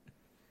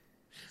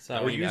 So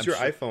or use your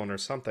iPhone or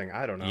something.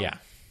 I don't know. Yeah.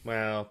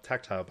 Well,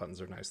 tactile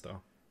buttons are nice though.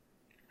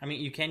 I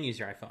mean, you can use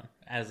your iPhone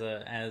as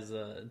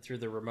a through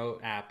the remote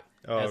app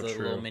as a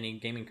little mini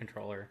gaming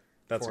controller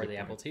for the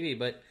Apple TV.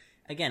 But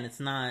again, it's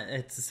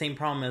the same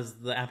problem as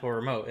the Apple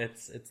remote.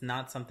 It's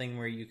not something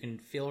where you can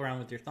feel around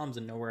with your thumbs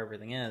and know where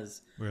everything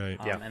is. Right.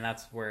 And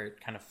that's where it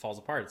kind of falls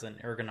apart. It's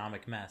an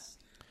ergonomic mess.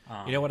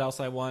 You know what else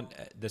I want?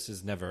 This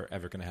is never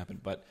ever going to happen,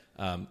 but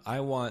I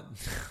want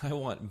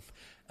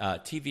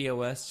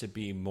tvOS to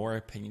be more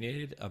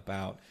opinionated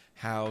about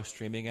how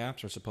streaming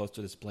apps are supposed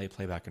to display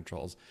playback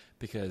controls,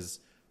 because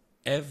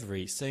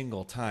every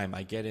single time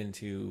I get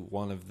into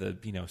one of the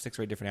 6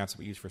 or 8 different apps that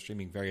we use for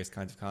streaming various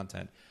kinds of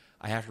content,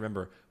 I have to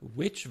remember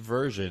which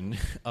version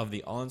of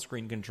the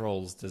on-screen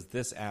controls does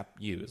this app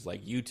use,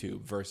 like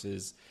YouTube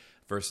versus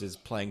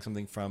playing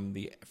something from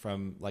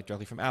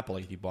directly from Apple,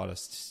 like if you bought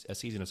a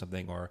season of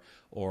something,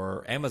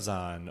 or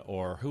Amazon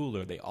or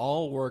Hulu. They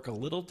all work a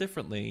little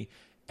differently,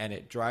 and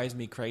it drives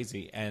me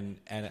crazy. And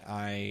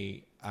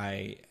I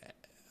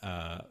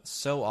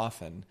so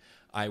often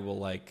I will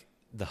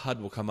the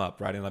HUD will come up,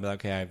 right, and I'll be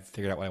like, okay, I've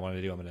figured out what I want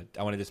to do.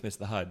 I want to dismiss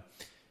the HUD.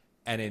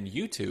 And in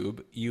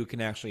YouTube, you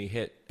can actually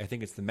hit, I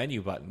think it's the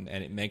menu button,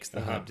 and it makes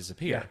the HUD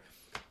disappear.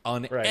 Yeah.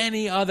 On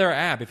any other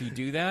app, if you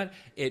do that,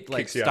 it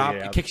kicks you out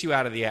of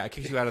the app,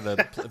 kicks you out of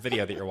the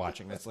video that you're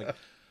watching. That's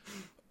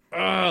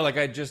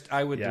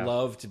I would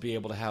love to be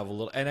able to have a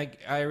little, and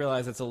I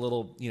realize that's a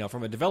little,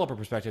 from a developer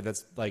perspective,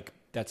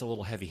 that's a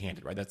little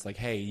heavy-handed, right? That's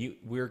hey,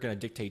 we're going to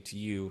dictate to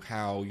you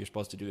how you're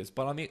supposed to do this.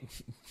 But on the,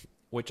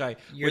 which as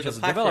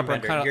a developer,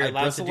 I'm kind of, you're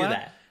allowed to do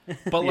that.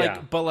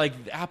 But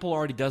Apple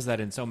already does that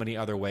in so many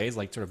other ways,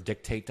 sort of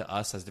dictate to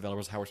us as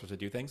developers how we're supposed to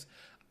do things.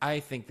 I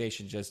think they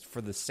should just,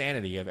 for the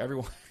sanity of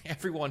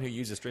everyone who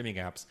uses streaming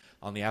apps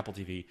on the Apple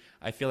TV,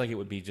 I feel like it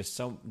would be just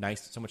so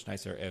much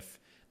nicer if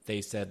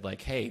they said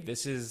hey,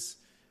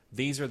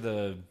 these are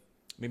the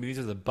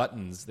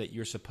buttons that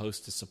you're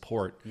supposed to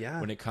support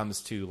when it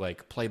comes to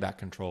playback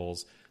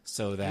controls,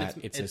 so that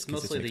it's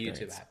mostly the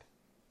experience. YouTube app.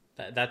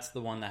 That's the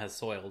one that has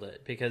soiled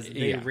it, because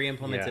they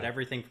re-implemented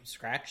everything from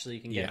scratch, so you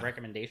can get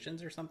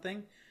recommendations or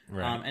something,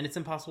 and it's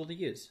impossible to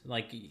use.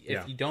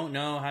 If you don't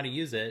know how to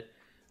use it,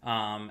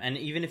 and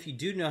even if you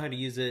do know how to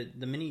use it,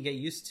 the minute you get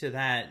used to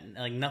that,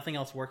 nothing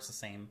else works the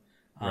same.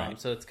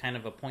 So it's kind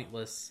of a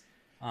pointless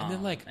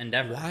and then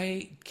endeavor.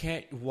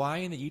 Why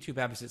in the YouTube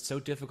app is it so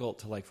difficult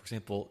to for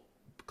example,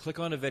 click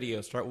on a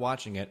video, start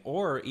watching it,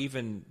 or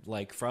even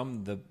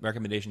from the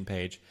recommendation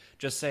page,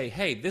 just say,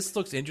 hey, this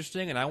looks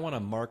interesting and I want to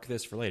mark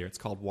this for later. It's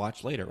called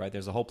Watch Later, right?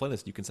 There's a whole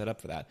playlist you can set up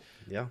for that.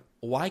 Yeah.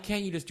 Why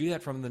can't you just do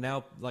that from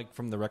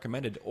from the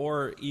recommended?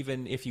 Or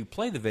even if you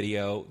play the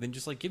video, then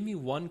just give me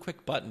one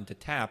quick button to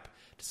tap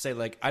to say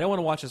I don't want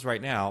to watch this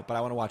right now, but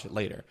I want to watch it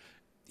later.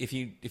 If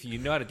you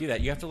know how to do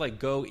that, you have to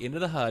go into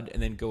the HUD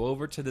and then go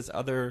over to this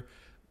other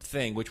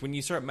thing, which when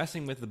you start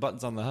messing with the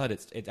buttons on the HUD,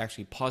 it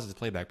actually pauses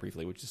playback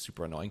briefly, which is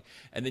super annoying.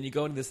 And then you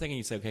go into this thing and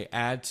you say, okay,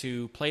 add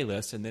to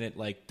playlist, and then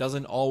it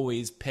doesn't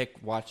always pick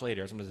Watch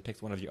Later. Sometimes it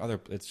picks one of your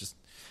other. It's just,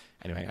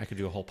 anyway, I could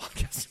do a whole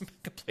podcast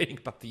complaining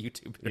about the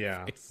YouTube interface.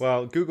 Yeah,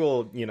 well,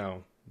 Google,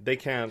 they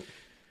can't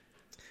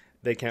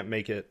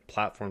make it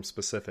platform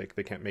specific.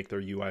 They can't make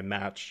their UI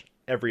match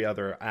every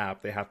other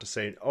app. They have to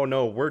say, oh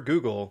no, we're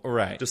Google,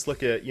 right? Just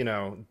look at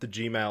the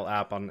Gmail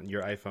app on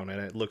your iPhone, and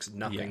it looks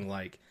nothing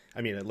like. I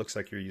mean, it looks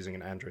like you're using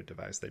an Android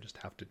device. They just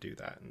have to do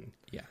that. And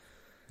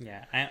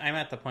I'm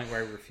at the point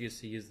where I refuse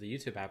to use the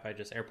YouTube app. I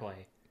just AirPlay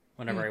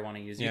whenever I want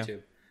to use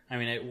YouTube. I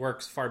mean, it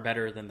works far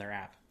better than their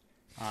app,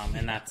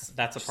 and that's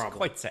a problem.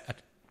 Quite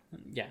sad.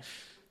 Yeah,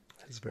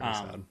 it's very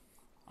sad.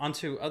 On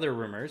to other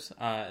rumors.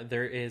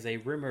 There is a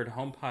rumored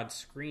HomePod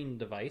screen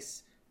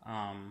device.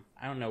 I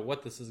don't know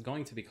what this is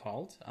going to be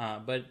called,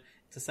 but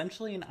it's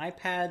essentially an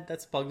iPad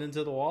that's plugged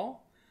into the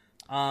wall.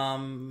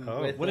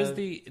 What is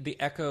the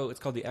Echo? It's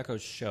called the Echo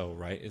Show,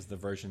 right? Is the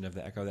version of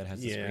the Echo that has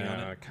the screen on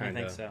it? Kinda. I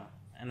think so.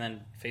 And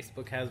then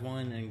Facebook has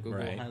one, and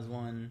Google has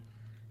one.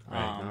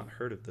 I've not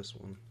heard of this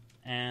one.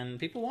 And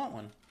people want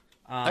one.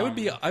 I'd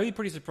be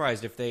pretty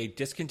surprised if they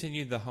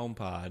discontinued the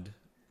HomePod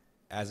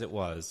as it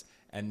was,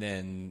 and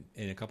then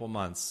in a couple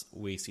months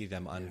we see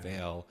them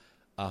unveil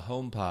a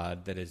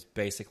HomePod that is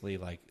basically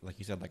like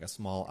you said, like a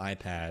small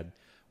iPad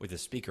with a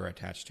speaker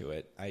attached to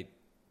it.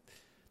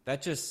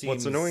 That just seems...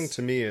 What's annoying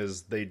to me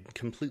is they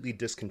completely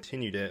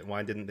discontinued it.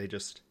 Why didn't they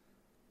just...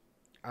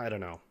 I don't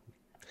know.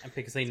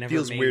 Because they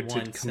never made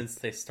one since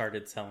they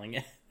started selling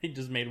it. They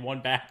just made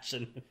one batch.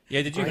 And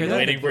did you hear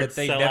that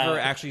they never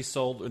actually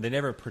sold... They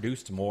never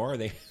produced more?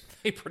 They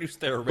produced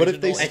their original... But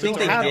if they I think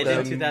they did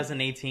in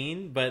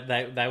 2018, but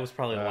that was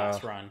probably the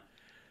last run.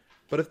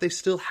 But if they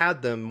still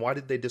had them, why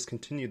did they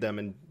discontinue them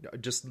and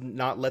just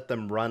not let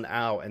them run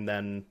out and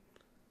then...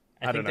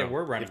 I don't know. They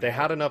were running if they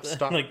had enough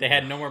stock... They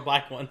had no more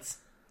black ones.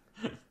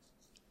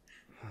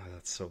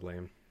 That's so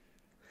lame.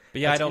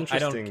 But yeah,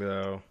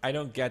 though. I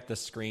don't get the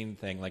screen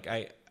thing.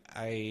 I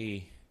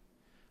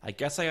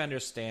guess I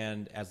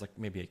understand as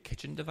maybe a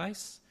kitchen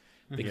device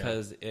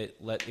because it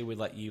would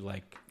let you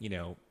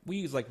we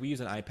use an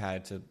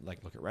iPad to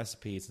look at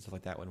recipes and stuff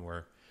like that when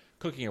we're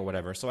cooking or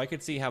whatever. So I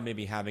could see how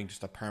maybe having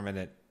just a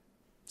permanent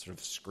sort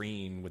of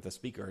screen with a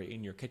speaker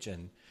in your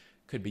kitchen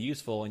could be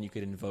useful, and you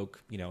could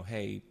invoke,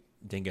 hey,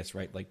 Dingus,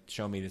 right?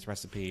 Show me this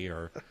recipe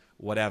or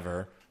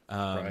whatever.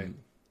 Right.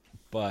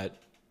 But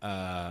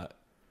I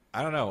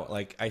don't know.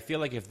 I feel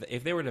like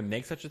if they were to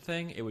make such a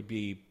thing, it would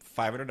be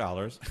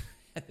 $500,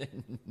 and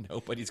then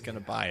nobody's going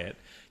to buy it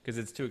because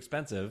it's too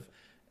expensive.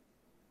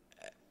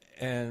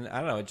 And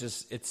I don't know.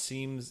 It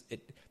seems.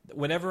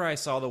 Whenever I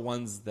saw the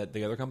ones that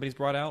the other companies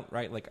brought out,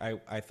 right?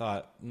 I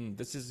thought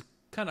this is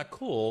kind of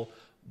cool,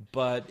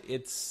 but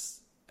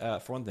it's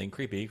for one thing,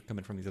 creepy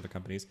coming from these other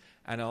companies,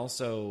 and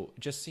also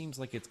just seems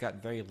like it's got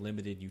very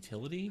limited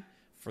utility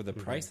for the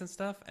price and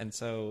stuff. And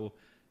so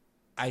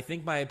I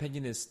think my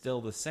opinion is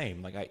still the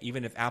same. Like,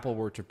 even if Apple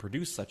were to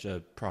produce such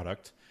a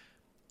product,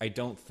 I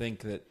don't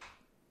think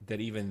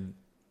that even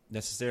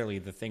necessarily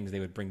the things they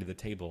would bring to the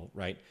table,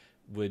 right,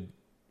 would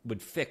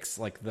fix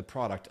like the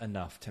product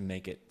enough to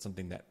make it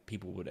something that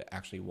people would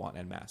actually want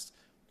en masse.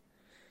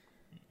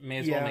 May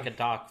as well make a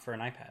dock for an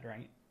iPad,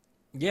 right?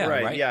 Yeah,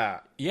 right.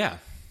 Yeah.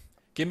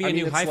 Give me a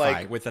new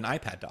hi-fi with an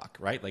iPad dock,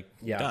 right? Like,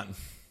 done.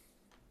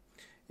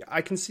 Yeah,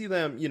 I can see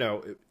them,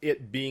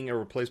 it being a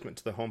replacement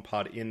to the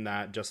HomePod in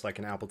that, just like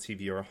an Apple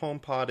TV or a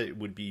HomePod, it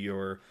would be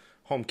your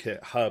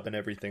HomeKit hub and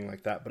everything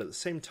like that. But at the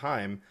same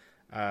time,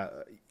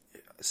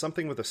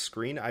 something with a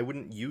screen, I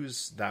wouldn't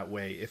use that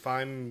way. If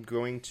I'm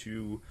going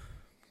to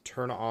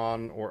turn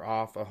on or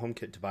off a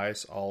HomeKit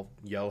device, I'll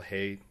yell,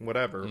 hey,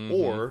 whatever,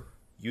 or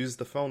use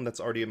the phone that's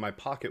already in my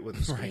pocket with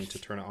a screen to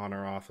turn it on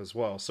or off as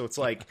well. So it's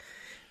like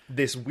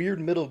this weird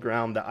middle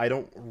ground that I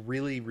don't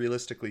really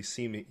realistically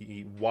see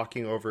me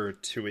walking over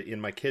to it in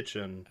my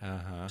kitchen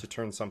to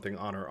turn something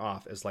on or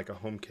off as like a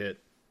HomeKit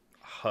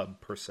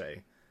hub per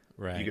se.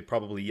 Right. You could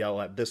probably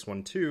yell at this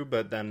one too,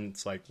 but then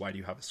it's like, why do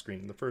you have a screen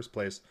in the first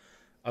place?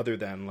 Other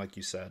than, like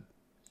you said,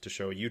 to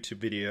show a YouTube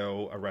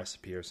video, a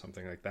recipe, or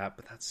something like that.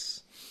 But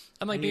that's...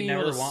 I'm like, you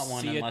never want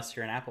one unless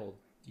you're an Apple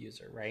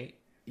user, right?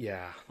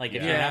 Yeah. Like,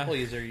 if you're an Apple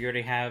user, you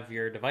already have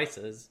your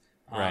devices.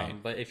 Right.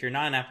 But if you're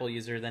not an Apple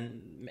user,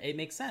 then it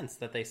makes sense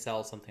that they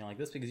sell something like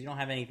this because you don't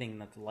have anything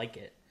that's like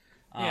it.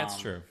 Yeah, it's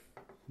true.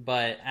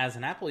 But as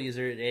an Apple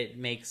user, it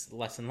makes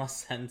less and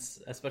less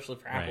sense, especially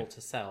for Apple to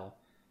sell,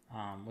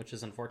 which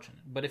is unfortunate.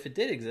 But if it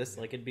did exist,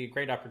 like, it'd be a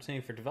great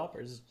opportunity for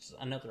developers. It's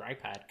just another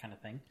iPad kind of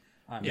thing.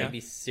 Maybe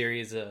Siri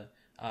is a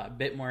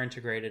bit more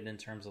integrated in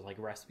terms of like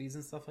recipes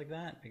and stuff like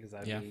that, because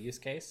that would be a use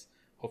case.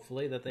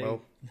 Hopefully that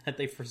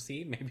they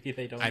foresee. Maybe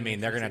they don't. I mean,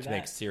 they're going to have to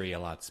make Siri a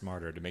lot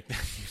smarter to make that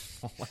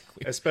useful.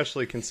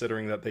 Especially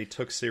considering that they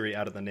took Siri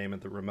out of the name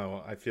of the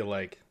remote. I feel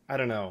like, I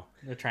don't know.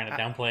 They're trying to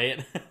downplay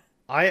it.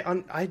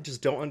 I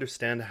just don't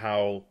understand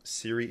how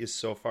Siri is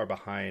so far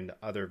behind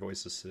other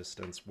voice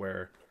assistants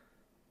where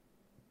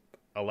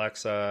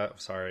Alexa,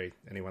 sorry,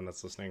 anyone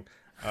that's listening,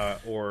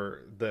 or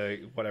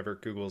the whatever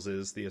Google's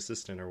is, the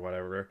assistant or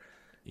whatever.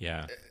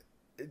 Yeah.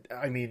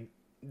 I mean,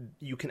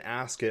 you can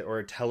ask it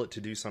or tell it to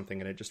do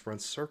something and it just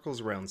runs circles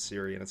around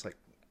Siri, and it's like,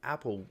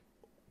 Apple,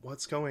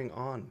 what's going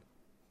on?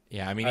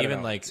 Yeah, I mean,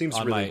 even like, seems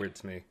really weird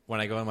to me. When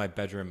I go in my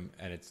bedroom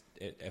and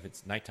if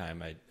it's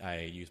nighttime, I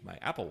use my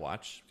Apple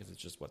Watch, because it's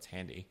just what's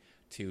handy,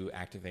 to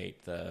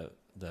activate the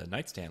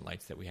nightstand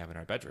lights that we have in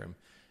our bedroom.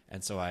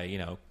 And so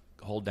I,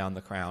 hold down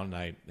the crown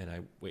and I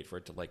wait for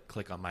it to like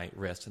click on my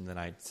wrist, and then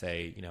I'd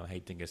say, hey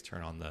Dingus,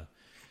 turn on the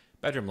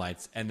bedroom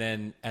lights.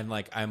 And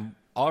like, I'm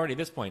already at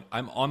this point,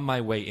 I'm on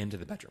my way into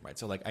the bedroom, right?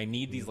 So like, I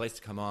need these lights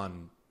to come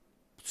on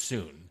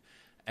soon.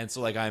 And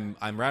so like, I'm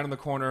right on the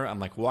corner, I'm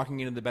like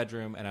walking into the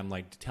bedroom and I'm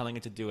like telling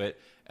it to do it.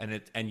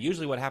 And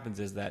usually what happens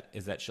is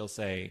that she'll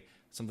say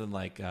something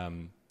like,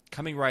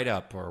 coming right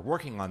up, or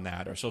working on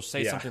that, or she'll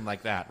say something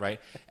like that.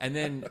 Right. And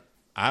then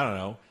I don't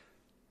know,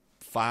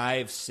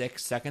 5-6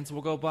 seconds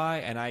will go by,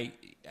 and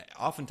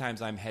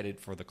oftentimes I'm headed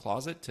for the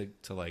closet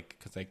to like,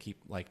 cause I keep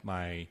like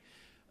my,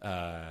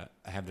 I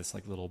have this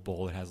like little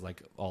bowl that has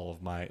like all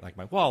of my, like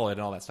my wallet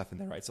and all that stuff in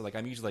there. Right. So like,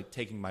 I'm usually like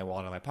taking my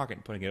wallet out of my pocket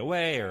and putting it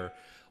away or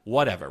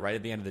whatever, right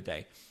at the end of the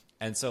day.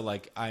 And so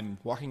like, I'm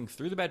walking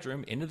through the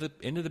bedroom, into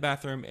the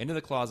bathroom, into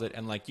the closet.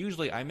 And like,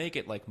 usually I make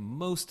it like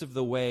most of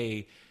the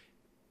way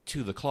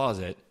to the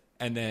closet.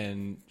 And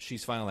then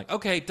she's finally like,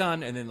 okay,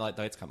 done. And then the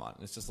lights come on.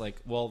 It's just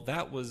like, well,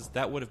 that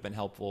would have been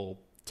helpful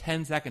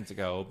 10 seconds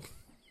ago.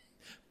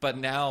 But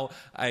now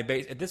at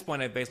this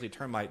point, I basically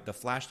turned the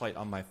flashlight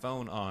on my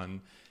phone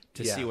on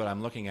to see what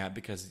I'm looking at,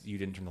 because you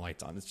didn't turn the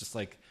lights on. It's just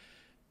like,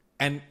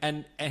 and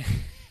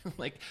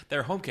like,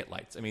 they're HomeKit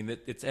lights. I mean,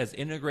 it's as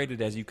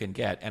integrated as you can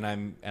get. And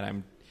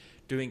I'm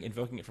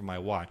invoking it from my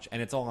watch,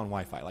 and it's all on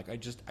Wi-Fi. Like,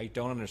 I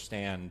don't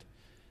understand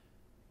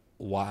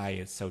why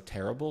it's so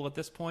terrible at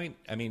this point.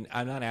 I mean,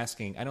 I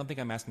don't think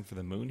I'm asking for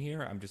the moon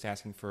here. I'm just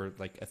asking for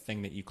like a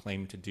thing that you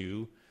claim to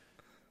do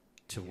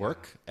to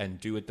work, and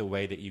do it the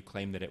way that you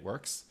claim that it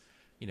works,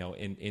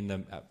 in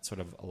the sort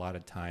of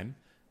allotted time.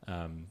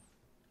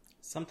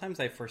 Sometimes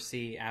I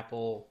foresee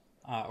Apple,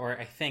 or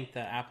I think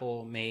that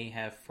Apple may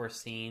have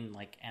foreseen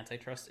like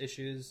antitrust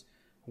issues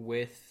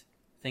with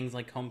things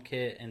like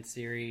HomeKit and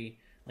Siri,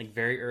 like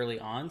very early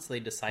on. So they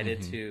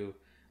decided to,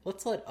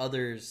 let's let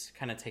others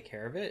kind of take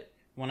care of it.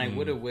 When I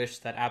would have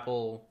wished that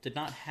Apple did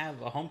not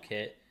have a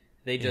HomeKit,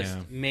 they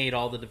just made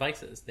all the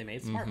devices. They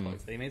made smart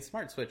plugs. They made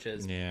smart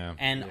switches.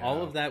 And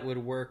all of that would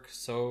work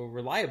so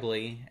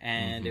reliably,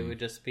 and it would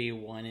just be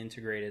one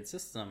integrated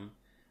system.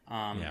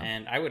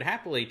 And I would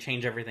happily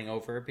change everything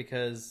over,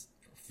 because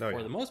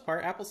for the most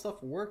part, Apple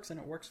stuff works, and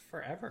it works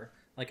forever.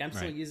 Like, I'm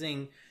still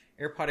using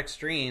AirPod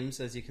Extremes,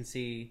 as you can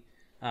see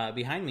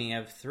behind me. I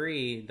have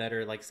 3 that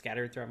are like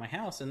scattered throughout my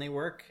house, and they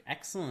work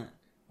excellent.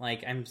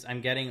 Like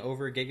I'm getting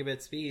over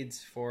gigabit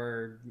speeds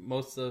for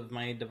most of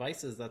my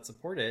devices that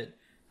support it,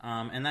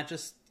 and that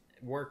just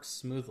works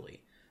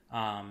smoothly.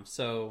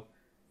 So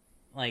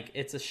like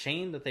it's a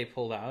shame that they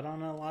pulled out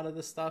on a lot of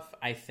this stuff.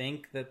 I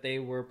think that they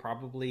were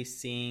probably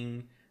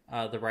seeing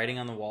the writing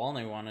on the wall and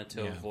they wanted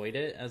to avoid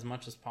it as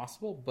much as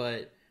possible,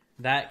 but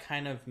that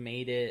kind of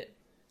made it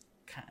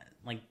kind of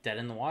like dead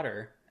in the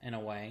water in a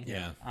way.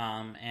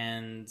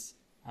 And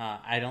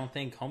I don't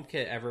think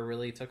HomeKit ever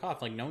really took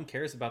off. Like no one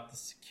cares about the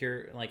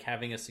secure, like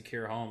having a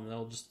secure home.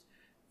 They'll just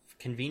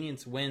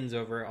convenience wins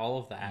over all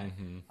of that,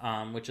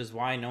 which is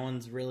why no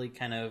one's really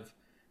kind of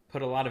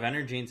put a lot of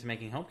energy into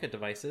making HomeKit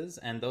devices,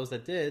 and those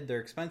that did,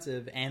 they're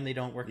expensive and they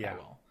don't work that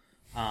well.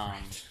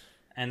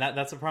 And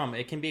that's a problem.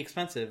 It can be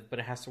expensive, but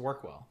it has to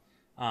work well,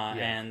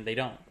 and they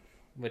don't,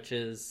 which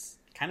is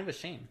kind of a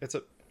shame.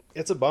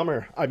 It's a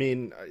bummer. I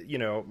mean,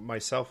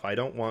 myself, I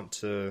don't want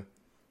to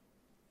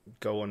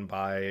go and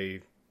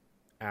buy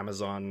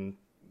Amazon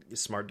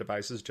smart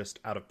devices just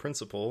out of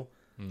principle.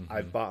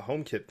 I've bought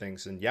HomeKit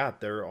things, and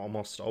they're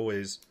almost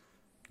always,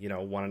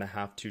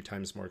 1.5, 2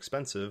 times more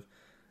expensive.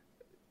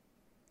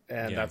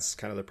 And that's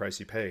kind of the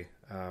price you pay.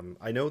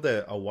 I know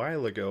that a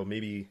while ago,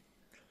 maybe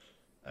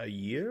a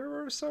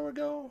year or so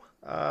ago,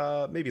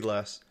 maybe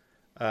less,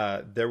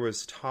 there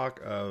was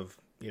talk of,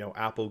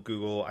 Apple,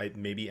 Google,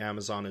 maybe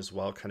Amazon as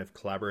well, kind of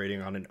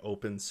collaborating on an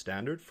open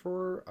standard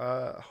for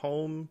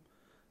home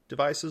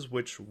devices,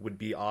 which would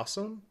be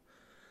awesome.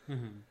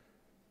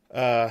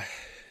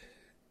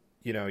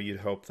 You'd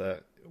hope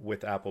that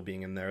with Apple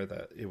being in there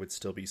that it would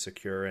still be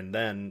secure, and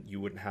then you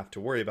wouldn't have to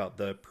worry about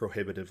the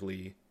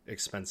prohibitively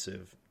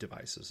expensive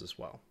devices as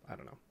well. I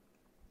don't know.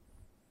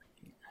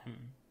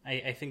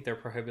 I think they're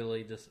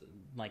prohibitively just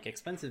like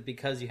expensive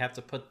because you have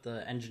to put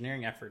the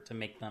engineering effort to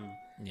make them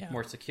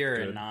more secure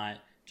and not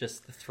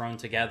just thrown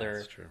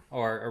together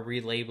or a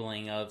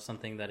relabeling of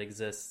something that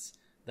exists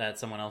that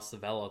someone else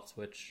developed,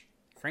 which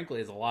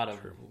frankly is a lot of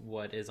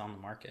what is on the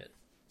market.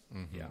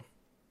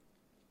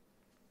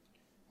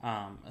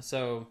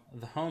 So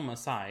the home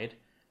aside,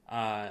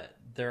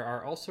 there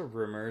are also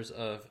rumors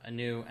of a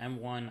new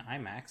M1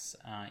 iMacs,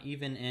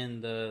 even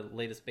in the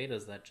latest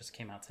betas that just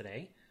came out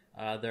today.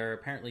 There are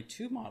apparently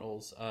 2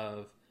 models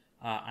of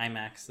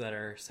iMacs that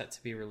are set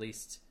to be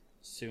released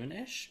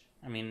soon-ish.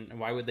 I mean,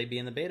 why would they be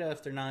in the beta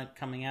if they're not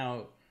coming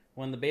out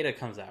when the beta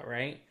comes out,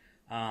 right?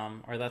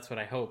 Or that's what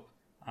I hope.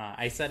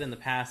 I said in the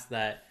past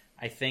that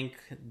I think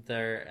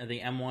the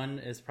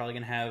M1 is probably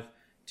going to have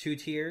 2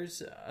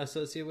 tiers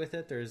associated with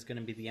it. There's going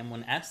to be the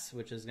M1S,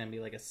 which is going to be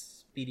like a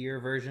speedier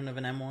version of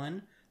an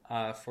M1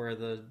 for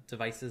the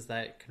devices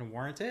that can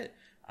warrant it,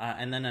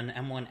 and then an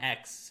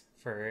M1X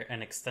for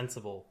an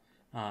extensible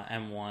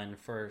M1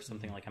 for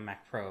something like a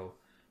Mac Pro,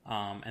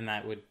 and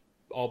that would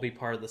all be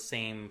part of the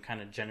same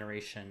kind of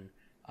generation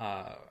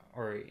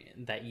or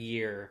that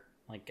year.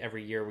 Like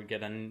every year we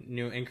get a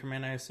new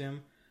increment, I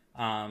assume.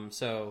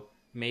 So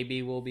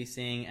maybe we'll be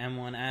seeing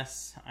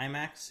M1S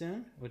iMac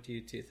soon. What do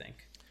you two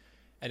think?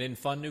 And in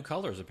fun new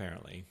colors,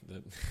 apparently,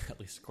 at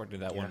least according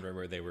to that one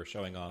where they were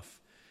showing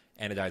off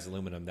anodized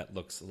aluminum that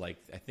looks like,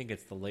 I think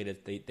it's the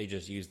latest. They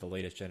just used the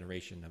latest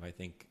generation of, I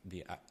think,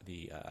 the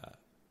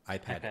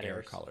iPad Air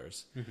Airs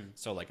colors.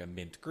 So like a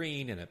mint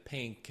green and a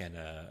pink and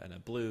a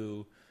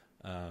blue.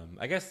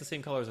 I guess the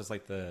same colors as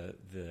like the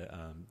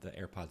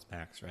AirPods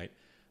Max, right?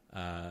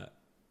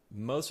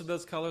 Most of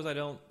those colors I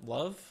don't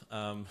love,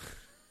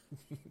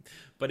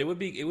 but it would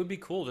be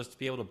cool just to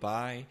be able to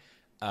buy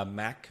a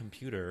Mac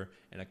computer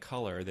in a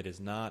color that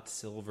is not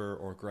silver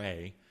or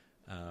gray.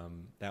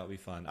 That would be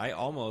fun. I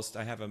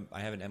have an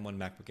M1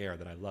 MacBook Air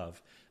that I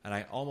love, and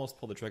I almost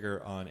pulled the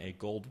trigger on a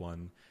gold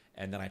one,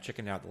 and then I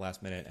chickened out at the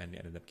last minute and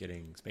ended up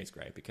getting space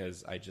gray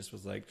because I just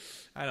was like,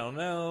 I don't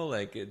know,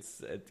 like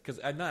because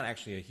I'm not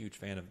actually a huge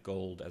fan of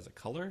gold as a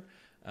color,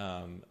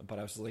 but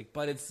I was like,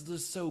 but it's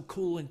just so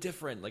cool and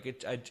different. Like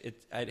it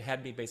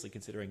had me basically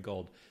considering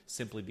gold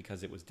simply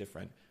because it was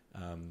different.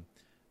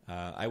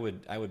 I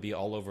would be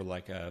all over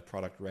like a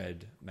product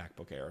red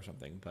MacBook Air or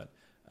something, but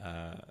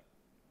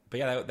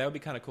yeah, that would be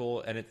kind of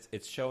cool. And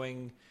it's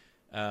showing,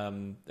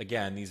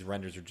 again, these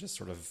renders are just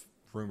sort of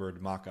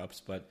rumored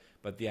mock-ups, but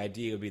the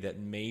idea would be that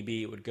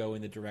maybe it would go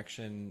in the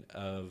direction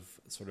of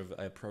sort of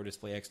a Pro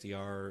Display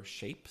XDR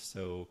shape,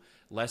 so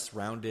less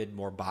rounded,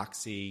 more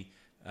boxy.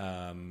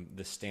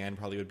 The stand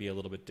probably would be a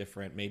little bit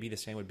different. Maybe the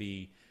stand would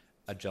be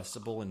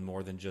adjustable and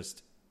more than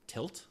just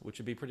tilt, which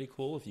would be pretty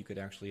cool if you could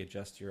actually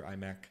adjust your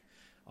iMac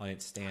on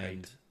its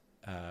stand,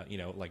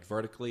 like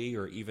vertically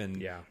or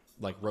even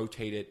like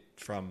rotate it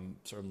from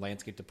sort of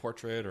landscape to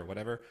portrait or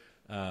whatever.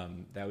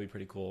 That would be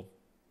pretty cool.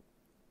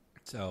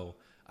 So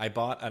I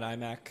bought an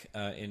iMac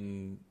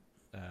in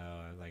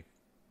like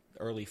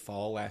early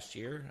fall last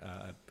year,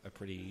 a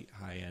pretty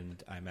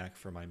high-end iMac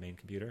for my main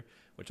computer,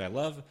 which I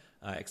love,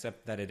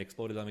 except that it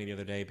exploded on me the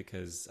other day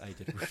because I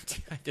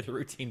did a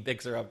routine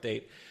Bixer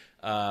update.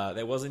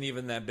 That wasn't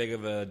even that big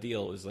of a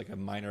deal. It was like a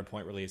minor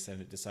point release,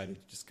 and it decided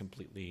to just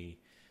completely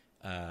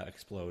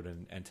explode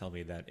and tell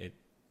me that it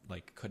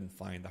like couldn't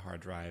find the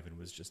hard drive and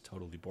was just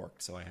totally borked.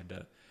 So I had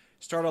to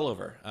start all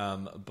over.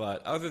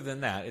 But other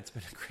than that, it's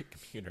been a great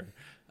computer.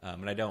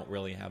 And I don't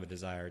really have a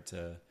desire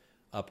to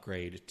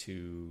upgrade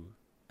to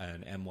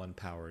an M1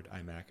 powered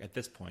iMac at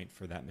this point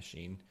for that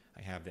machine.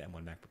 I have the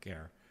M1 MacBook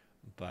Air,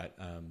 but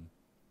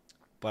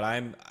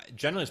I'm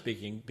generally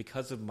speaking,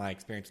 because of my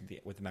experience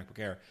with the MacBook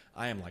Air,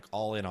 I am like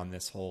all in on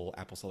this whole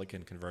Apple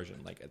Silicon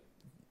conversion. Like,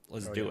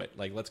 let's do it.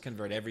 Like, let's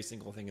convert every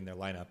single thing in their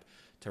lineup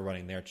to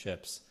running their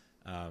chips.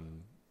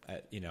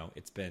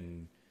 It's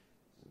been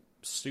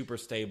super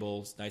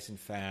stable, nice and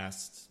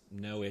fast,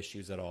 no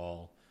issues at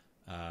all.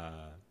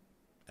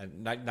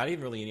 And not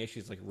even really any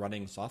issues like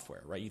running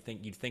software, right?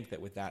 You'd think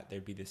that with that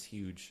there'd be this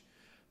huge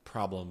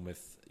problem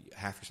with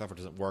half your software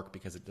doesn't work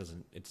because it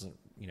doesn't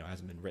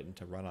hasn't been written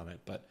to run on it.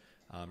 But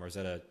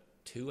Rosetta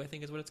 2, I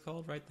think is what it's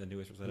called, right? The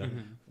newest Rosetta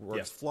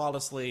works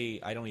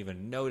flawlessly. I don't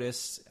even know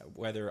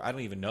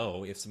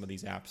if some of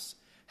these apps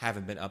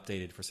haven't been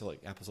updated for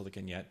Apple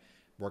Silicon yet.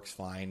 Works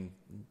fine.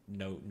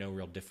 No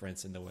real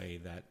difference in the way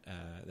that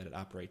it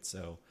operates.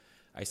 So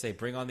I say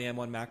bring on the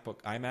M1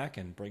 MacBook iMac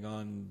and bring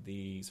on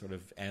the sort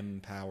of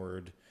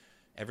M-powered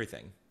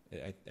everything.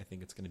 I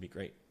think it's going to be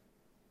great.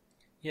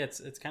 Yeah,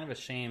 it's kind of a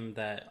shame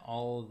that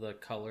all the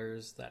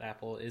colors that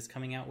Apple is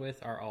coming out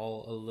with are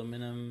all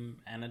aluminum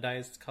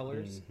anodized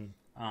colors,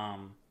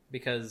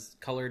 because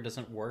color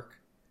doesn't work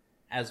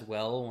as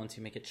well once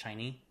you make it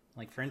shiny.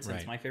 Like, for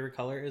instance, my favorite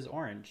color is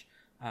orange,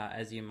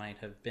 as you might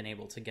have been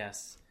able to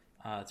guess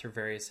through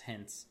various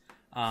hints.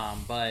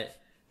 But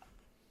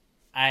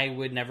I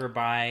would never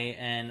buy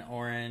an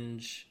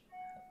orange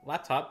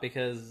laptop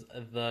because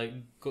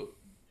the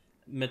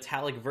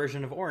metallic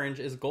version of orange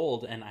is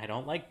gold, and I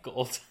don't like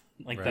gold.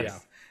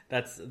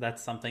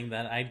 That's something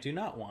that I do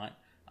not want.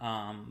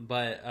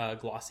 But a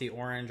glossy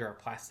orange or a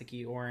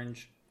plasticky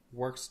orange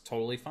works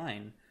totally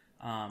fine.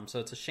 So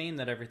it's a shame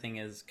that everything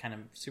is kind of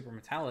super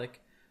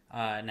metallic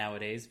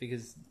nowadays,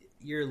 because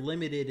you're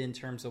limited in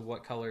terms of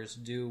what colors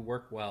do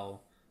work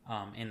well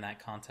in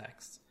that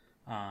context.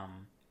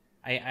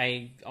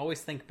 I always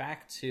think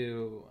back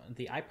to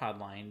the iPod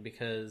line,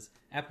 because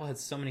Apple had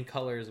so many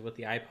colors with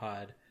the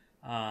iPod,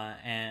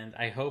 and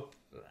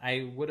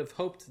I would have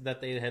hoped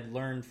that they had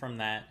learned from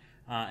that,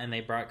 and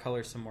they brought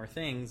colors some more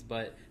things,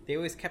 but they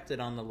always kept it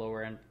on the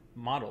lower end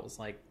models,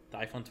 like the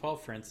iPhone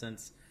 12, for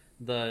instance.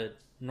 The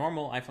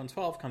normal iPhone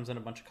 12 comes in a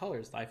bunch of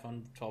colors. The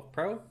iPhone 12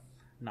 Pro,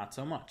 not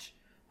so much.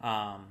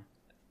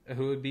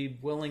 Who would be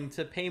willing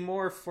to pay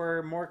more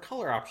for more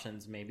color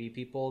options? Maybe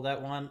people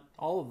that want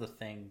all of the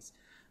things.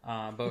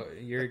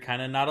 But you're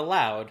kind of not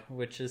allowed,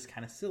 which is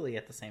kind of silly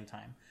at the same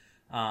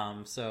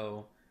time.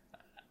 So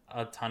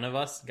a ton of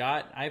us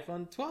got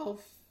iPhone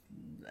 12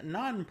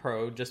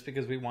 non-Pro just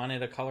because we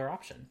wanted a color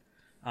option,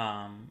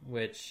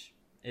 which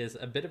is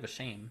a bit of a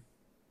shame,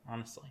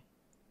 honestly.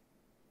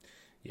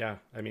 Yeah,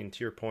 I mean,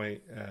 to your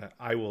point,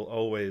 I will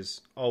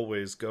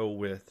always go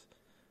with,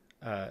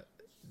 a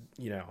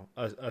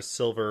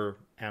silver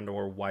and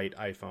or white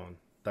iPhone.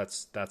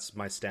 That's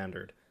my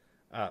standard.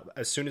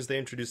 As soon as they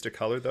introduced a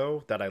color,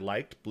 though, that I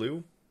liked,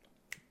 blue,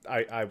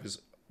 I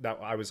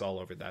was all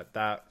over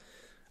that.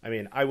 I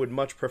mean, I would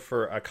much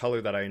prefer a color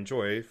that I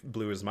enjoy.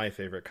 Blue is my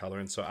favorite color,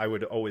 and so I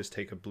would always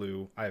take a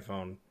blue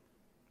iPhone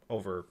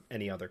over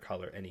any other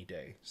color any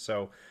day.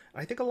 So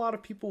I think a lot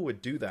of people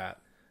would do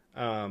that.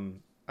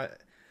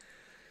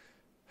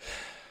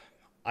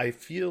 I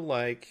feel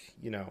like,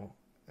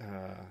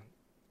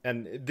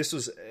 and this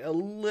was a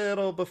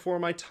little before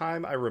my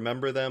time. I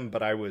remember them,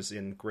 but I was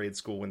in grade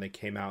school when they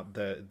came out,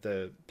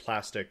 the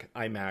plastic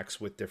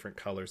iMacs with different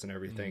colors and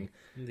everything.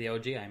 The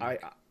OG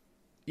iMac.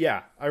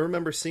 I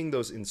remember seeing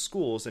those in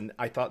schools, and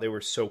I thought they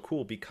were so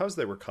cool because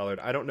they were colored.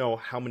 I don't know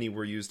how many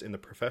were used in the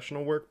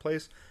professional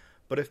workplace,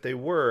 but if they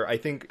were, I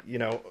think,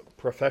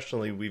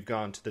 professionally we've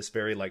gone to this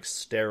very like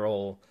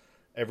sterile,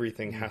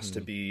 everything has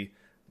to be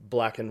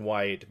black and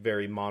white,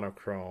 very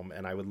monochrome,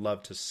 and I would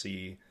love to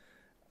see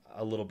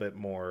a little bit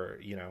more,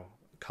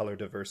 color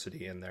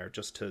diversity in there,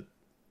 just to,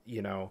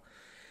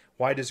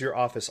 why does your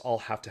office all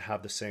have to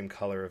have the same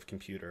color of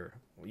computer?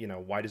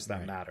 Why does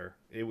that matter?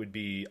 It would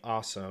be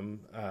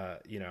awesome,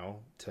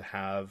 to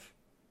have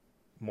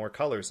more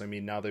colors. I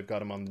mean, now they've got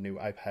them on the new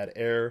iPad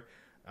Air.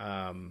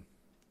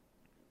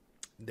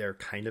 They're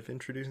kind of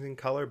introducing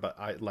color, but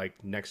I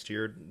like next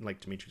year, like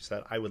Dimitri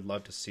said, I would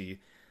love to see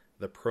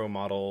the Pro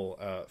model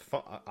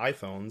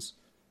iPhones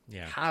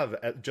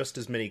have just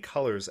as many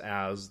colors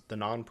as the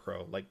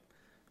non-Pro. Like,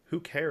 who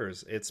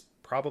cares? It's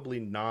probably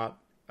not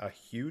a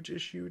huge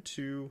issue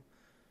to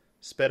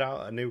spit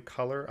out a new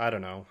color. I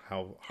don't know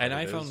how hard and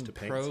it iPhone is to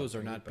paint Pros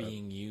are not but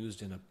being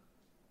used in a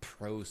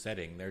Pro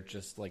setting. They're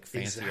just like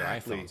fancier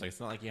Exactly. iPhones. Like, it's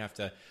not like you have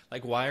to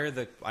like. Why are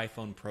the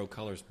iPhone Pro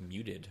colors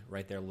muted?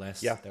 Right, they're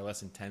less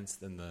intense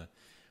than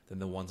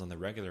the ones on the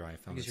regular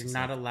iPhone. Because you're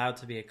not allowed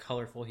to be a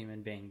colorful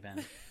human being,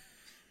 Ben.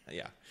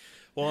 Yeah.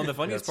 Well, and the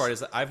funniest part is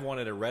that I've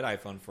wanted a red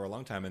iPhone for a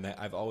long time, and that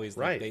I've always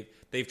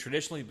they've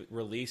traditionally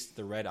released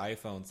the red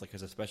iPhones like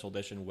as a special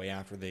edition way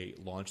after they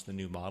launch the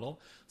new model.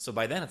 So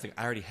by then, it's like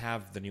I already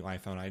have the new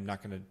iPhone. I'm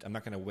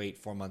not gonna wait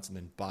 4 months and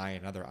then buy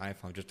another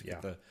iPhone just to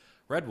get the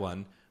red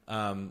one.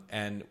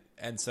 And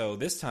so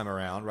this time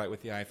around, right,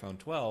 with the iPhone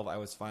 12, I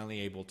was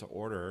finally able to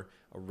order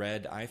a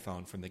red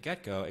iPhone from the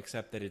get-go,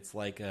 except that it's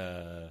like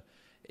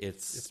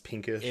it's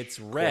pinkish.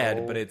 It's red,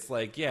 gold. but it's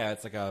like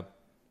it's like a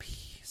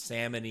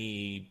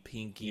salmony,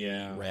 pinky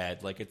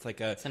red. Like it's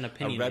like a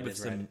red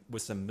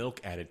with some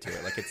milk added to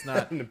it. Like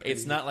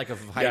it's not like a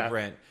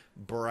vibrant,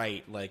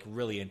 bright, like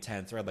really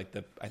intense red. Like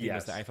I think it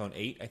was the iPhone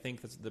 8. I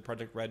think that's the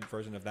Project Red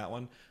version of that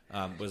one.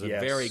 Was a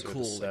very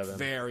cool, like,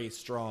 very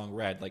strong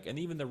red. Like, and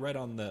even the red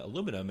on the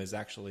aluminum is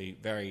actually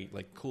very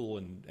like cool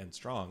and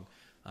strong.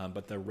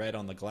 But the red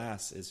on the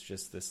glass is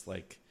just this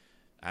like.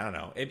 I don't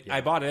know.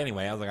 I bought it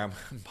anyway. I was like, I'm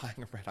buying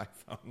a red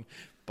iPhone.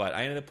 But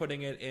I ended up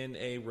putting it in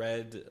a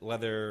red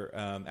leather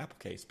Apple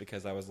case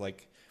because I was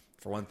like,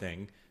 for one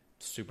thing,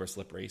 super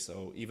slippery.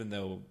 So even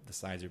though the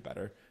sides are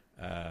better,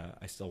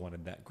 I still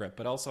wanted that grip.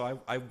 But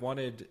also, I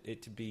wanted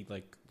it to be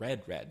like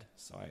red.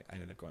 So I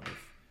ended up going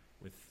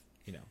with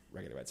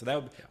regular red. So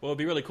that would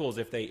be really cool is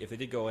if they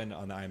did go in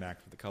on the iMac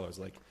with the colors.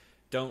 Like,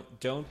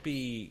 don't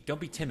be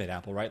timid,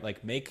 Apple. Right?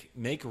 Like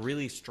make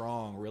really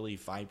strong, really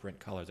vibrant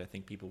colors. I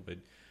think people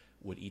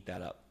would eat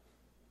that up.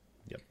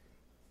 Yep.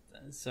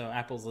 So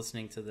Apple's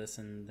listening to this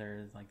and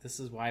they're like, this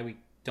is why we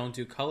don't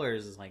do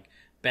colors. It's like,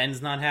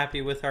 Ben's not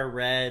happy with our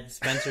red,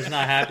 Spencer's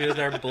not happy with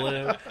our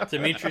blue,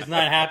 Dimitri's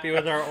not happy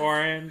with our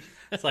orange.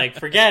 It's like,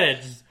 forget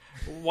it. Just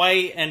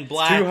white and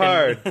black. It's too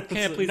hard.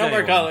 Can't please no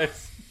anyone. more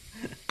colors.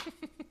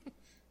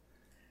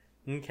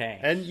 Okay.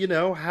 And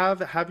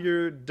have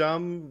your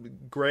dumb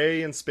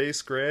gray and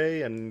space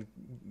gray and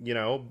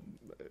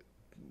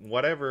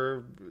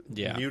whatever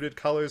muted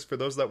colors for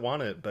those that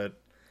want it,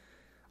 but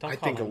I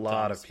think a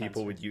lot of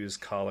people would use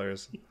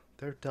colors.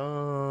 They're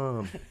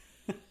dumb.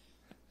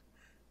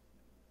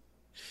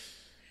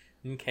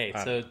 Okay,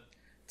 so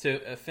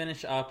to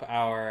finish up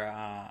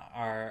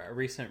our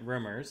recent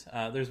rumors,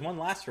 there's one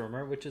last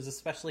rumor which is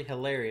especially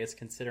hilarious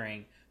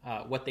considering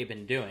what they've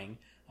been doing,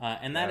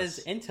 and that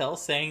is Intel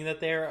saying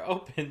that they are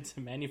open to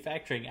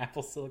manufacturing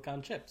Apple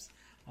Silicon chips.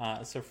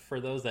 So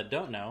for those that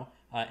don't know,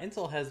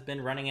 Intel has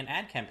been running an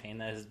ad campaign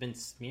that has been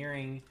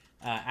smearing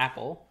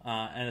Apple,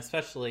 and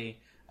especially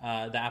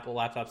the Apple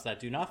laptops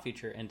that do not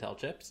feature Intel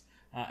chips,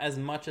 as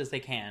much as they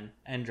can,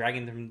 and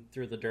dragging them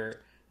through the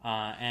dirt.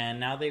 And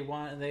now they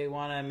want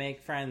to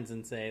make friends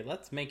and say,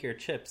 let's make your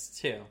chips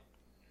too.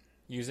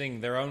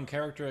 Using their own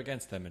character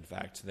against them, in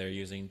fact. They're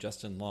using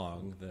Justin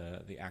Long,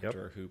 the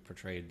actor who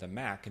portrayed the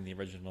Mac in the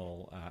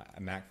original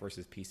Mac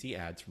versus PC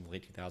ads from the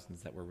late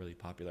 2000s that were really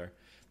popular.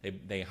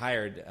 They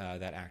hired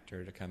that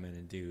actor to come in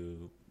and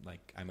do,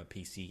 like, I'm a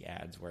PC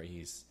ads where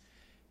he's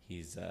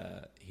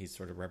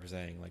sort of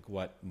representing, like,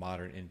 what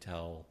modern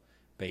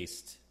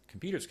Intel-based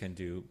computers can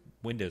do,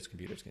 Windows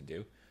computers can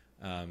do.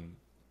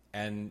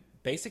 And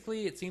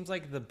basically, it seems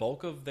like the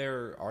bulk of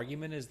their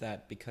argument is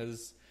that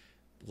because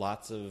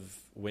lots of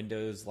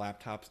Windows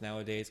laptops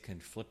nowadays can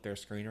flip their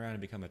screen around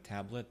and become a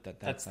tablet,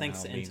 that's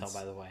thanks to Intel,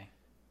 by the way.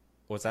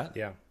 What's that?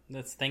 Yeah.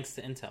 That's thanks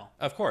to Intel.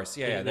 Of course,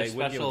 yeah. They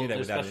wouldn't be able to do that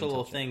without special an Intel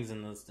little chip. things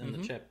in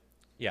the chip.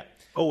 Yeah.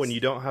 Oh, and you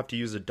don't have to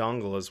use a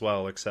dongle as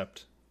well,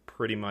 except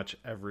pretty much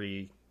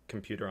every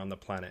computer on the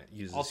planet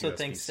uses Also USB-C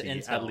thanks to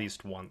Intel, at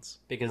least once.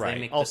 Because Right.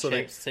 they make Also, the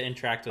chips to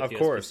interact with Of USB-C.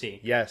 course,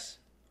 yes,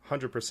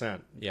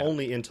 100%. Yeah.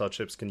 Only Intel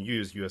chips can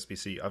use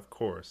USB-C, of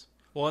course.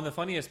 Well, and the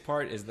funniest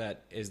part is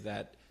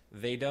that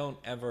they don't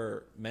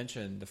ever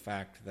mention the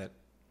fact that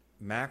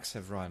Macs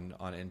have run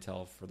on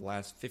Intel for the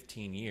last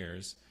 15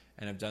 years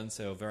and have done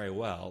so very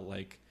well.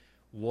 Like,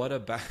 what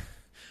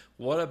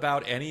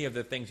about any of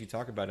the things you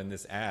talk about in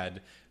this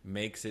ad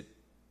makes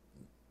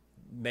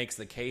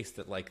the case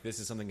that, like, this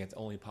is something that's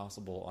only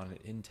possible on an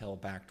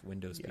Intel-backed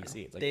Windows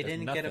PC? It's like, They there's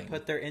didn't nothing. get to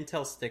put their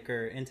Intel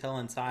sticker, Intel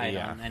Inside,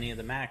 on any of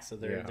the Macs, so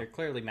they're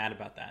clearly mad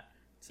about that.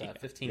 So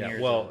 15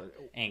 years of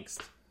angst.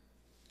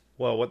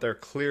 Well, what they're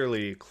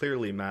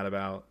clearly mad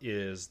about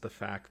is the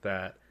fact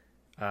that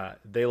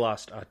they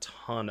lost a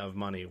ton of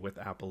money with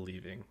Apple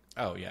leaving.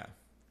 Oh, yeah.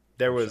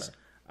 There was,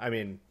 I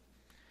mean...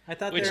 I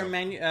thought Which, they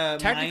were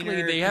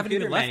technically, they haven't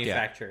even left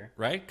manufacturer. yet,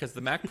 right? Because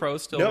the Mac Pro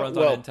still No, runs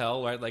well, on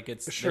Intel, right? Like,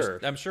 it's sure.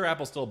 I'm sure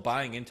Apple's still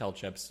buying Intel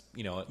chips,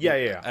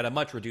 Yeah. at a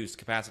much reduced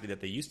capacity that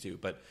they used to,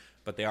 but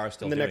they are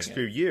still in the doing next it.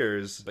 few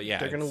years, But yeah,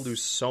 they're going to it's-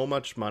 lose so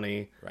much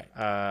money.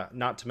 Right.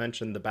 Not to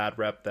mention the bad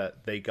rep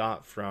that they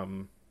got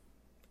from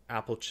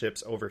Apple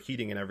chips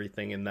overheating and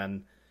everything, and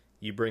then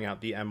you bring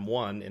out the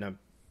M1 in a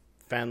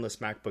fanless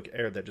MacBook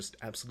Air that just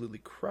absolutely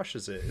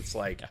crushes it. It's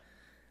like,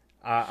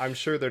 I'm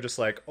sure they're just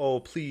like,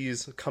 oh,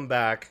 please come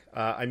back.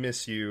 I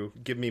miss you.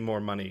 Give me more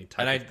money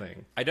type of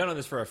thing. I don't know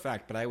this for a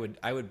fact, but I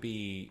would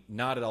be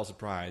not at all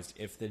surprised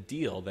if the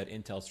deal that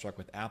Intel struck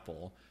with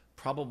Apple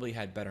probably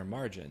had better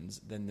margins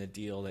than the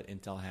deal that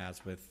Intel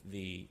has with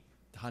the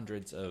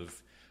hundreds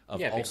of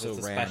because also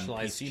it's a ran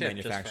specialized PC chip just for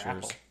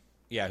manufacturers. Apple.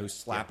 Yeah, who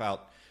slap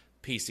out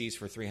PCs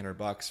for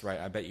 $300, right?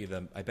 I bet you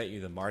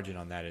the margin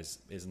on that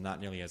is not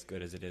nearly as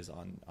good as it is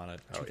on a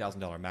 $2,000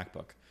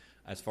 MacBook,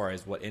 as far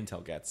as what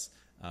Intel gets.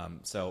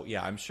 So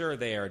yeah, I'm sure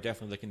they are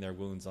definitely licking their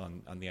wounds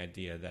on the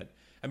idea that,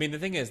 I mean, the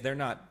thing is they're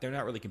not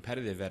really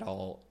competitive at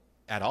all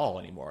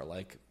anymore.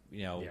 Like,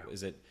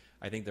 is it?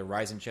 I think the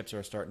Ryzen chips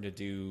are starting to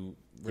do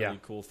really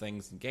cool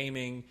things in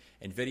gaming.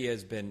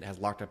 NVIDIA has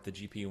locked up the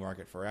GPU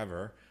market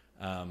forever.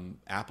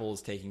 Apple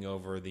is taking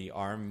over the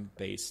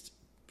ARM-based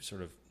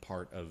sort of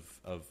part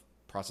of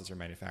processor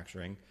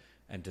manufacturing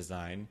and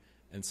design.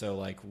 And so,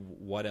 like,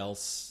 what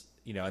else?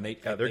 And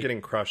they're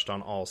getting crushed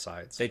on all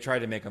sides. They tried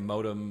to make a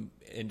modem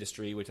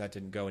industry, which that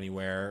didn't go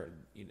anywhere.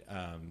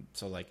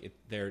 So, like,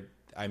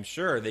 I'm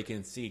sure they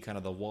can see kind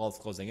of the walls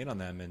closing in on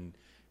them, and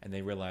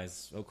they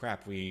realize, oh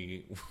crap,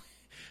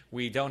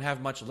 we don't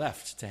have much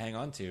left to hang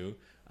on to.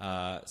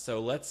 So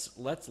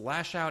let's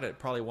lash out at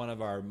probably one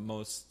of our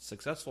most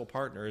successful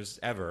partners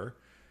ever.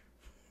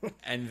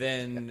 And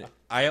then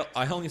I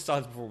only saw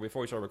this before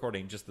we started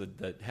recording, just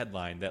the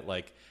headline that,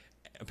 like,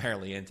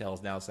 apparently Intel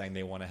is now saying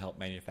they want to help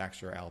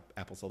manufacture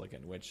Apple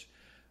Silicon, which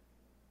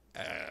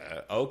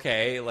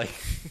okay, like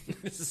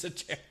this is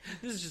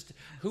just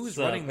who's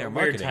running their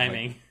marketing? Weird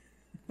timing.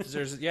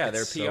 Like,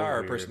 their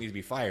PR person needs to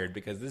be fired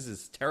because this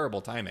is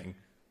terrible timing.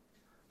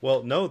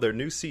 Well, no, their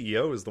new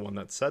CEO is the one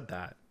that said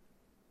that.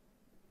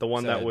 The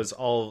one that was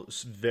all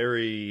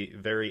very,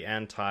 very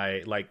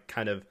anti, like,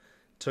 kind of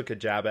took a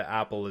jab at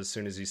Apple as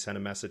soon as he sent a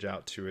message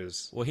out to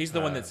his... Well, he's the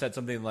one that said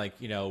something like,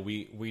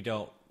 we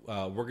don't...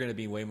 we're going to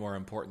be way more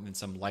important than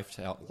some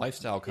lifestyle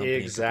company.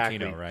 Exactly,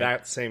 in Cupertino, right?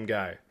 That same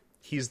guy.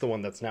 He's the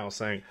one that's now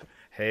saying,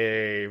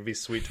 hey, it'd be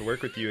sweet to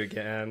work with you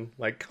again.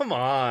 Like, come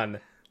on.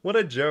 What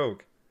a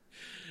joke.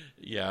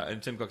 Yeah,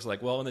 and Tim Cook's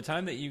like, well, in the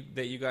time that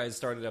you guys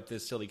started up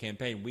this silly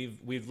campaign,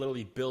 we've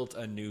literally built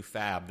a new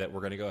fab that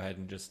we're going to go ahead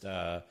and just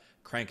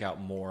crank out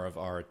more of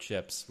our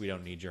chips. We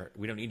don't need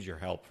your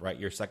help, right?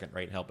 Your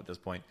second-rate help at this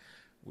point.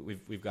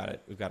 We've got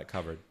it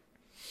covered.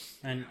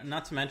 And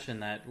not to mention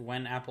that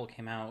when Apple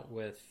came out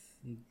with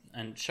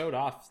and showed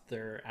off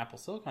their Apple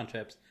Silicon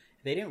chips,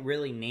 they didn't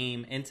really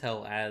name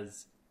Intel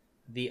as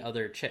the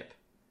other chip.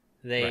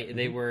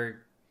 They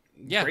were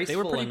they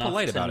were pretty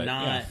polite about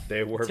it.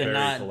 They were very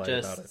polite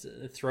about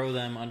it. Throw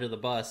them under the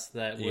bus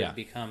that would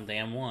become the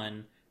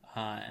M1,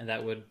 and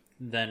that would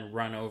then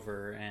run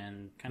over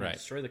and kind of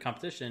destroy the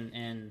competition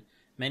in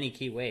many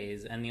key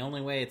ways. And the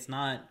only way it's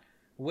not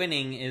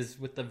winning is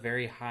with the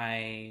very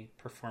high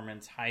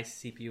performance, high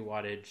CPU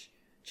wattage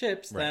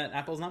chips that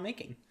Apple's not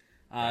making.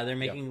 They're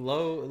making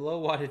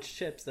low wattage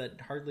chips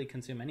that hardly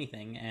consume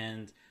anything,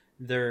 and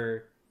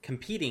they're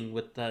competing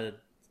with the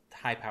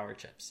high power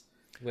chips.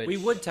 We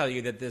would tell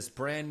you that this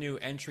brand new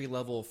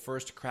entry-level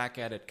first crack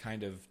at it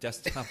kind of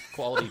desktop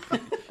quality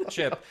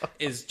chip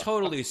is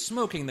totally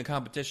smoking the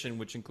competition,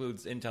 which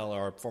includes Intel,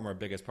 our former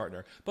biggest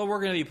partner. But we're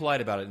going to be polite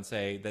about it and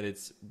say that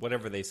it's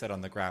whatever they said on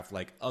the graph,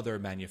 like other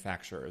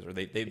manufacturers, or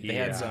they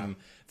had some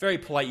very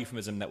polite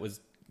euphemism that was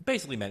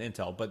basically meant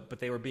Intel, but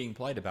they were being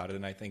polite about it.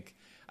 And I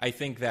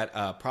think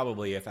that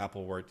probably if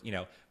Apple were,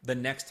 the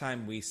next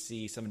time we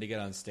see somebody get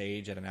on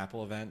stage at an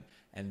Apple event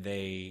and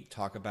they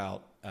talk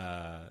about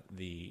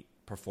the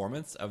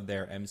performance of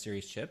their M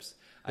series chips,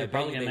 they're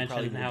probably going to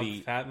mention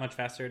how much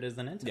faster it is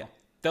than Intel. Yeah.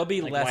 They'll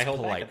be less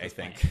polite, I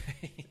think.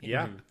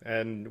 Yeah,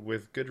 and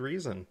with good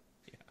reason.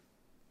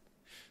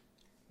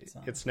 Yeah.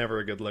 It's never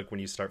a good look when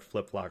you start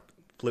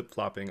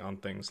flip-flopping on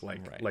things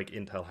like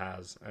Intel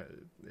has.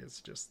 It's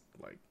just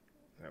like,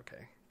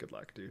 okay, good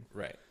luck, dude.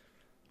 Right.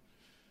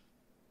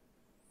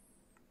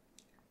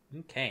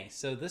 Okay,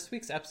 so this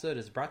week's episode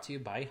is brought to you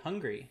by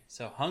Hungry.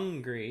 So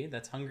Hungry,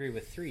 that's Hungry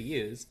with 3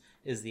 U's,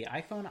 is the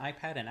iPhone,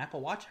 iPad, and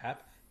Apple Watch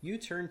app you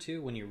turn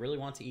to when you really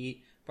want to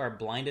eat but are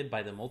blinded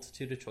by the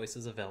multitude of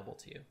choices available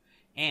to you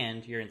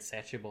and your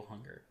insatiable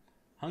hunger.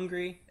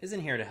 Hungry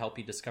isn't here to help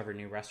you discover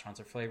new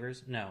restaurants or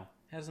flavors. No,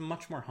 it has a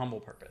much more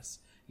humble purpose.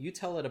 You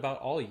tell it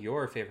about all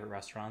your favorite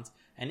restaurants,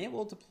 and it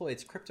will deploy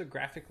its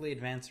cryptographically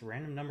advanced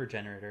random number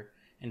generator,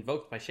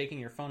 invoked by shaking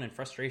your phone in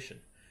frustration,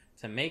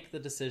 to make the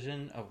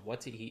decision of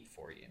what to eat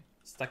for you.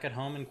 Stuck at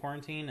home in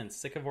quarantine and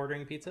sick of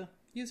ordering pizza?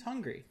 Use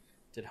Hungry.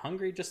 Did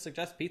Hungry just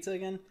suggest pizza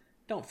again?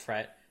 Don't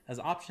fret, as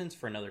options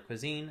for another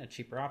cuisine, a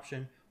cheaper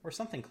option, or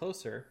something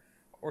closer,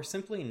 or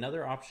simply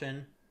another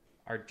option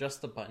are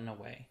just a button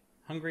away.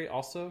 Hungry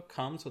also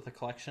comes with a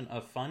collection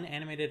of fun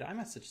animated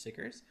iMessage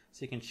stickers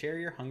so you can share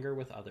your hunger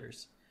with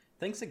others.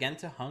 Thanks again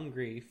to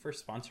Hungry for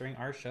sponsoring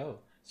our show.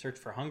 Search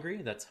for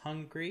Hungry, that's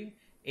Hungry,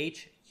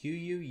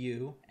 Huungry,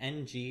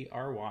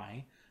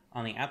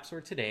 on the App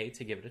Store today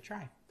to give it a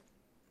try.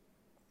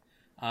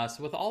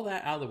 So with all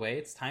that out of the way,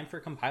 it's time for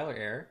Compiler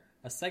Error,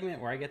 a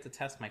segment where I get to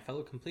test my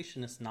fellow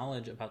completionist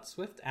knowledge about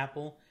Swift,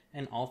 Apple,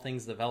 and all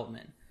things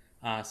development.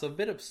 So a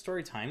bit of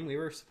story time. We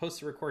were supposed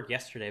to record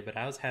yesterday, but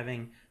I was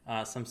having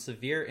some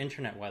severe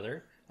internet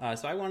weather.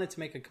 So I wanted to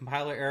make a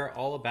compiler error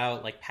all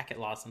about like packet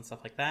loss and stuff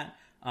like that.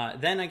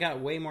 Then I got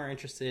way more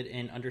interested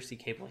in undersea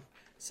cabling.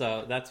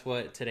 So that's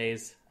what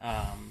today's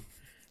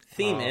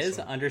theme is,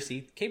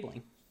 undersea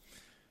cabling.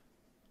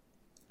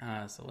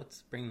 So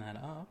let's bring that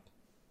up.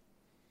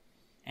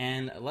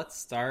 And let's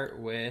start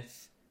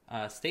with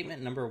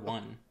statement number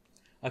 1.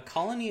 A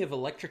colony of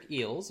electric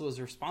eels was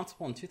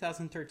responsible in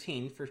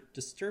 2013 for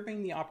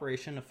disturbing the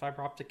operation of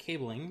fiber optic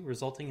cabling,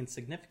 resulting in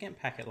significant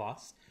packet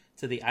loss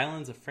to the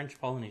islands of French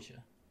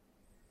Polynesia.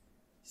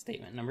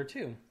 Statement number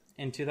 2.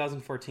 In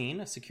 2014,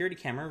 a security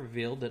camera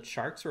revealed that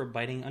sharks were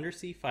biting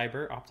undersea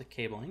fiber optic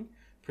cabling,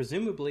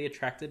 presumably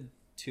attracted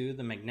to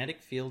the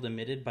magnetic field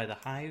emitted by the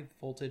high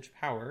voltage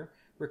power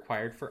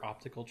required for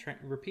optical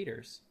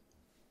repeaters.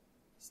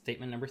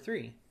 Statement number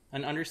 3.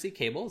 An undersea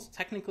cable is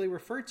technically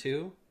referred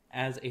to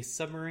as a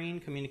submarine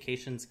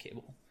communications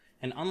cable,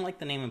 and unlike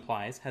the name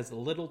implies, has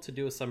little to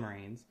do with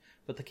submarines,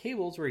 but the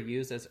cables were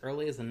used as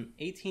early as the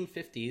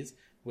 1850s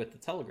with the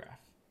telegraph.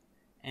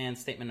 And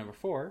statement number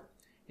 4.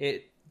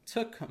 It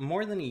took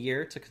more than a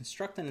year to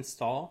construct and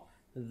install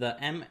the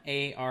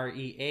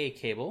MAREA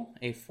cable,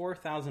 a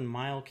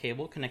 4,000-mile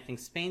cable connecting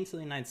Spain to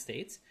the United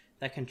States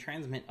that can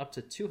transmit up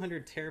to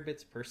 200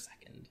 terabits per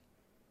second.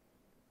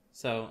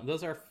 So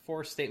those are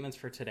 4 statements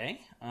for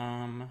today.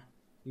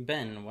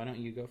 Ben, why don't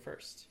you go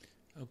first?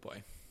 Oh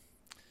boy.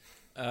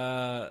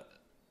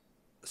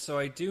 So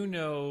I do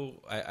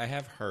know, I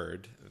have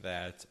heard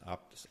that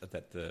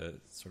that the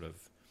sort of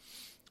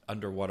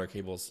underwater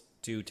cables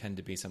do tend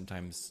to be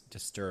sometimes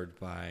disturbed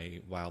by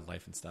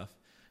wildlife and stuff.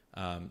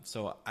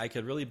 So I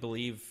could really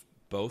believe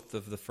both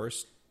of the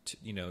first,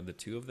 the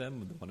 2 of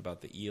them, the one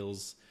about the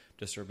eels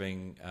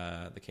disturbing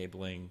the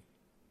cabling,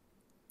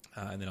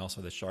 and then also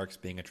the sharks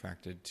being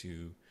attracted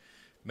to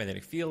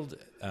magnetic field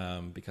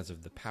because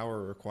of the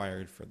power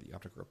required for the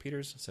optical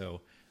repeaters.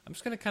 So I'm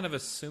just going to kind of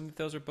assume that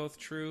those are both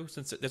true,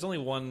 since there's only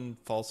one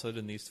falsehood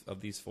in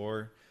these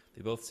 4.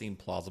 They both seem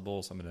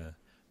plausible, so I'm going to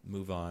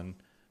move on.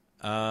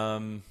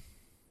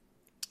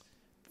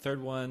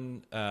 Third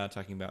one,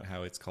 talking about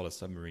how it's called a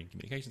submarine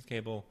communications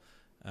cable.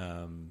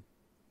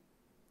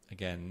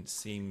 Again,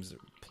 seems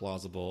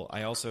plausible.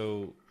 I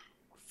also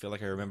feel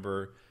like I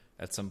remember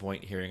at some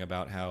point hearing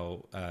about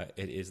how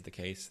it is the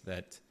case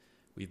that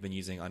we've been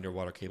using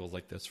underwater cables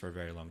like this for a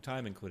very long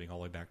time, including all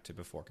the way back to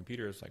before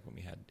computers, like when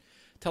we had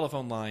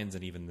telephone lines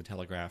and even the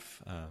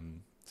telegraph.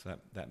 So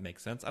that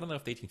makes sense. I don't know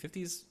if the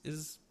 1850s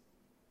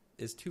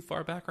is too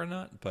far back or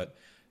not, but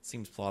it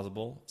seems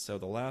plausible. So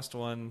the last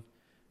one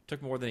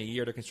took more than a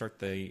year to construct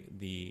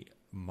the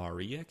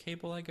Maria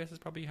cable, I guess is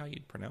probably how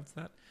you'd pronounce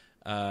that.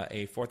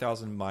 A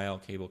 4,000-mile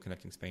cable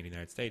connecting Spain to the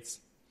United States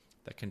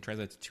that can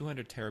translate to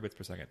 200 terabits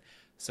per second.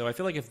 So I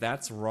feel like if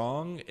that's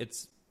wrong,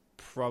 it's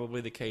probably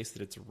the case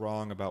that it's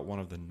wrong about one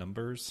of the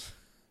numbers.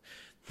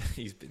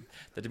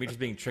 That Dimitri's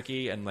being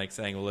tricky and like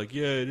saying, well, like,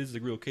 yeah, it is a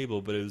real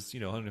cable, but it was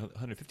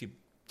 150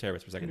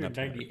 terabits per second.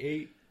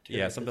 198.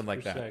 Yeah, something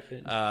like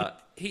that.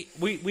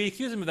 We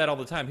accuse him of that all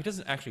the time. He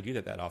doesn't actually do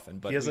that often,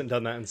 but he hasn't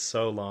done that in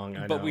so long.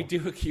 I know. We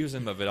do accuse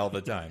him of it all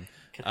the time.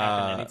 Could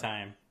happen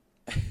anytime.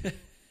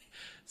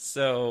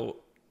 So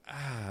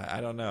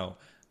I don't know.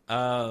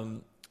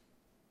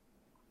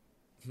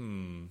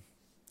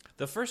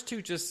 The first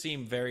 2 just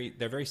seem they're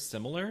very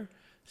similar.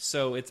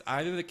 So it's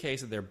either the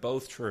case that they're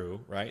both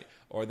true, right?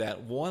 Or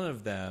that one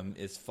of them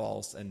is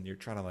false and you're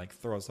trying to like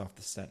throw us off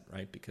the scent,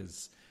 right?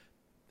 Because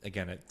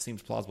again, it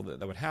seems plausible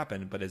that would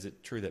happen, but is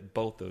it true that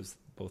both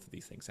of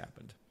these things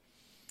happened?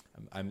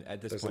 I'm at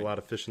this There's point, a lot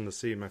of fish in the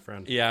sea, my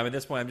friend. Yeah, at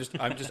this point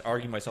I'm just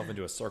arguing myself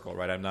into a circle,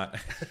 right? I'm not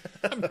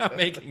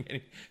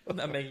making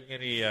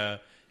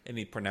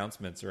any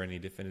pronouncements or any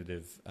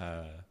definitive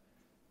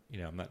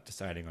I'm not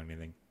deciding on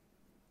anything.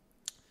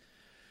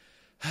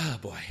 Oh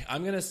boy,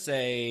 I'm gonna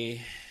say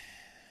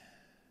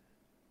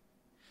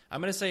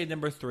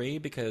number 3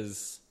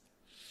 because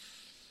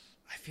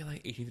I feel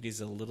like 1850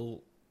 is a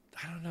little.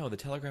 I don't know. The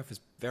telegraph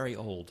is very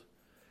old.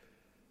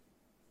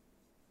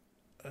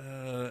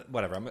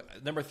 Whatever.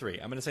 Number 3.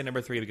 I'm gonna say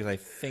number 3 because I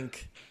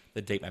think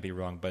the date might be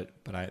wrong, but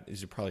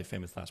these are probably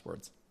famous last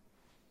words.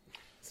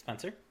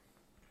 Spencer?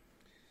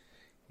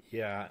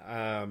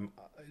 Yeah.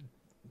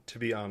 To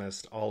be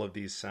honest, all of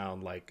these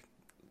sound like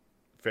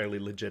fairly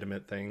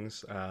legitimate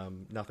things.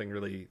 Nothing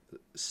really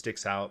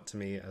sticks out to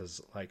me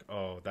as like,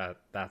 oh,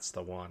 that's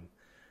the one.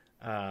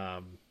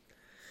 I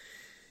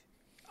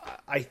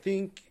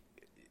think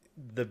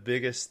the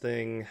biggest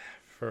thing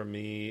for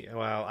me,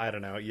 well, I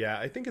don't know. Yeah,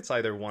 I think it's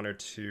either 1 or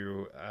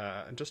 2.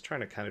 I'm just trying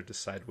to kind of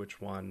decide which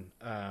one.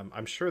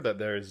 I'm sure that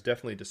there is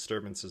definitely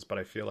disturbances, but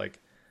I feel like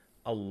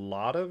a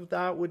lot of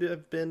that would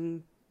have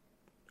been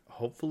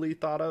hopefully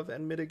thought of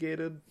and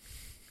mitigated.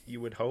 You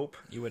would hope.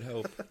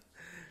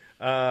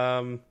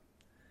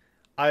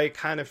 I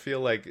kind of feel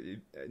like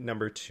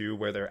number 2,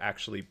 where they're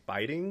actually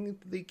biting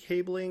the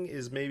cabling,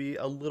 is maybe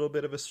a little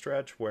bit of a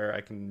stretch, where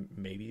I can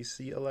maybe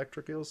see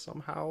electric eels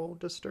somehow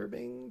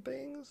disturbing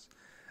things.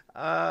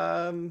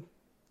 So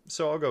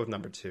I'll go with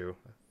number 2.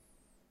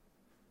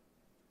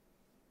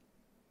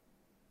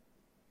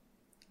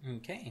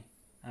 Okay.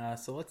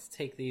 So let's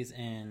take these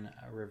in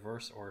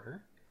reverse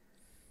order.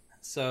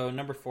 So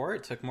number 4,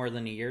 it took more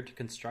than a year to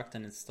construct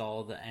and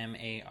install the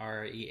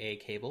MAREA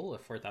cable, a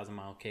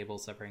 4,000-mile cable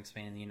separating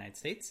Spain and the United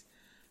States.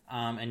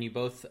 and you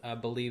both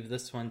believe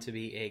this one to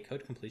be a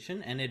code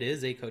completion, and it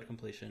is a code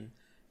completion.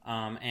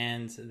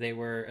 And they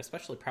were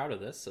especially proud of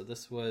this. So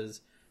this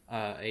was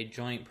a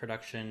joint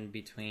production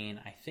between,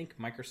 I think,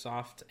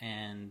 Microsoft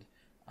and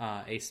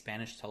a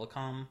Spanish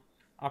telecom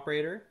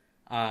operator.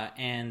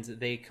 And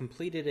they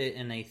completed it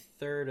in a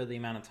third of the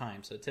amount of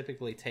time. So it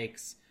typically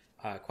takes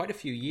quite a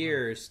few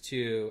years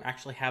to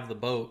actually have the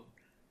boat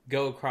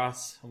go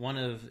across one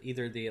of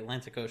either the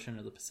Atlantic Ocean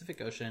or the Pacific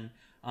Ocean.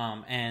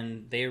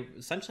 And they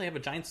essentially have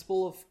a giant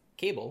spool of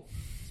cable.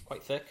 It's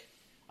quite thick.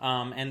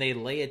 And they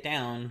lay it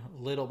down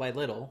little by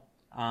little.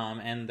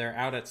 And they're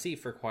out at sea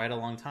for quite a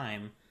long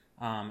time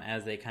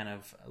as they kind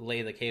of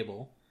lay the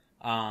cable.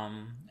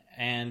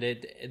 And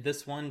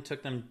this one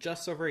took them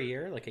just over a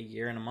year, like a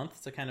year and a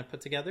month to kind of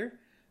put together.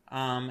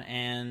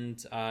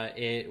 And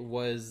it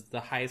was the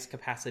highest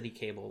capacity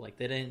cable. Like,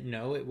 they didn't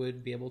know it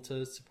would be able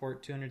to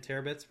support 200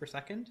 terabits per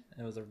second.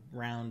 It was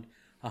around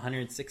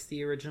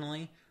 160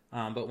 originally.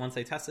 But once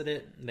they tested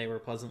it, they were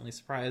pleasantly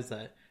surprised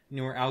that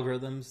newer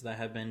algorithms that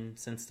have been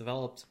since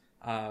developed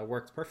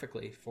worked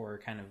perfectly for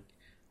kind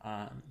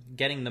of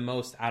getting the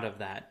most out of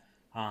that.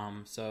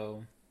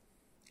 So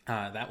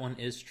that one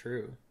is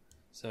true.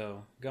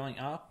 So going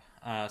up,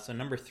 so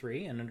number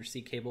 3, an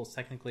undersea cable is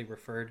technically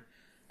referred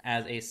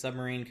as a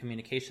submarine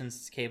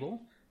communications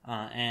cable.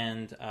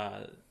 And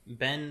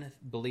Ben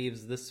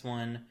believes this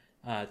one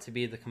to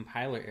be the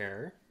compiler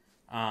error.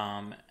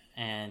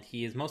 And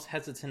he is most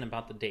hesitant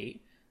about the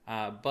date.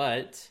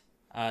 But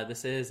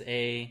this is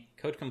a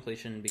code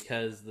completion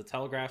because the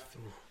telegraph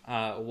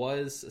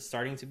was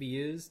starting to be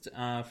used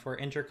for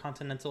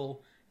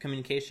intercontinental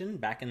communication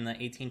back in the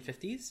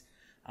 1850s.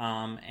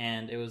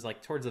 And it was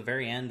like towards the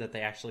very end that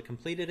they actually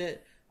completed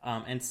it.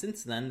 And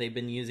since then, they've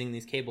been using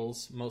these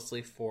cables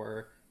mostly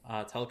for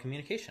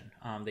telecommunication.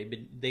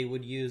 They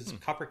would use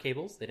copper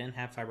cables. They didn't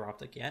have fiber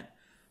optic yet,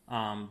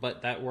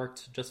 but that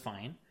worked just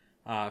fine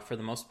for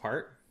the most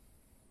part.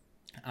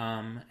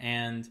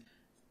 And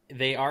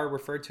they are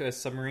referred to as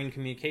submarine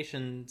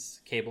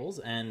communications cables.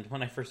 And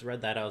when I first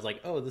read that, I was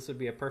like, oh, this would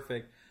be a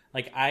perfect...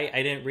 Like, I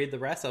didn't read the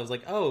rest. I was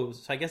like, oh,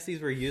 so I guess these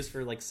were used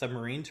for, like,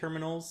 submarine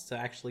terminals to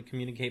actually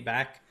communicate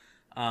back,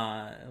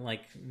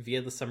 like,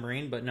 via the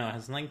submarine. But no, it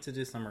has nothing to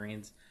do with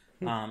submarines.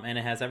 And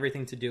it has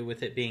everything to do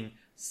with it being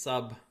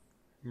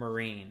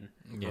submarine.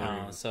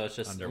 Yeah, so it's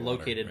just underwater,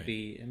 located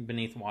right?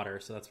 Beneath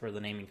water. So that's where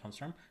the naming comes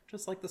from,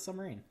 just like the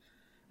submarine.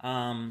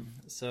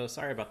 So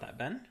sorry about that,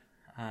 Ben.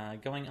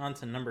 Going on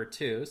to number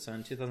 2. So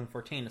in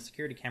 2014, a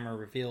security camera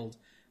revealed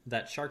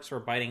that sharks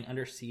were biting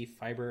undersea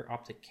fiber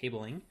optic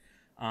cabling.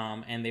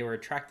 And they were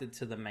attracted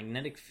to the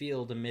magnetic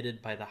field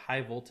emitted by the high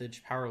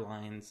voltage power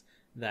lines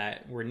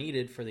that were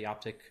needed for the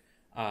optic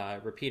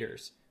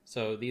repeaters.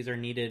 So these are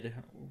needed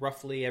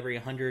roughly every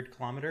 100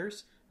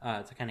 kilometers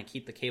to kind of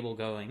keep the cable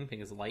going,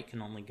 because light can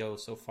only go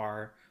so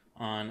far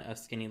on a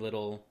skinny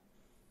little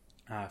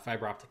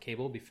fiber optic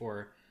cable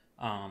before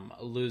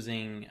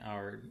losing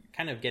or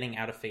kind of getting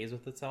out of phase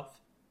with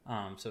itself.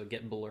 So it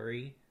get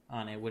blurry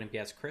and it wouldn't be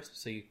as crisp,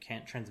 so you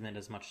can't transmit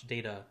as much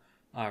data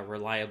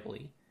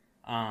reliably.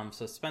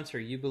 So Spencer,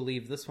 you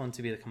believe this one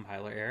to be the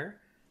compiler error.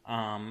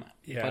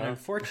 Yeah. But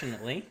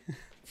unfortunately,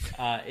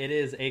 it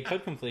is a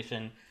code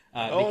completion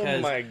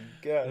because my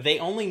God. They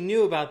only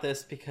knew about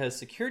this because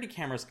security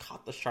cameras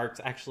caught the sharks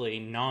actually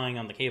gnawing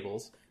on the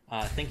cables,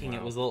 thinking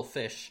it was a little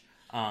fish,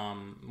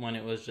 when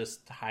it was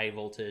just high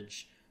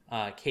voltage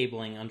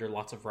cabling under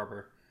lots of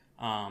rubber.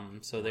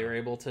 So they were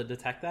able to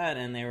detect that,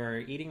 and they were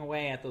eating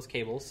away at those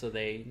cables. So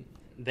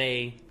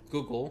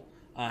Google,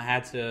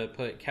 had to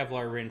put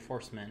Kevlar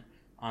reinforcement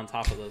on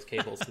top of those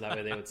cables, so that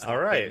way they would stop. All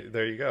right,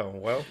 there you go.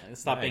 Well,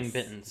 stop being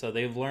bitten. So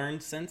they've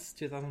learned since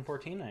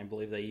 2014. I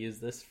believe they use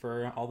this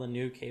for all the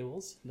new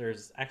cables.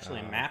 There's actually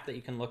a map that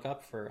you can look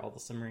up for all the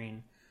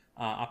submarine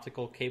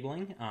optical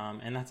cabling,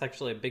 and that's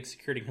actually a big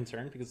security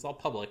concern because it's all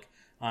public.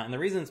 And the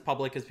reason it's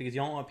public is because you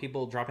don't want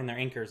people dropping their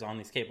anchors on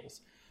these cables,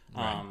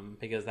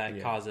 because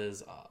that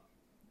causes,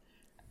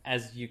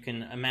 as you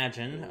can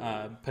imagine,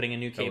 putting a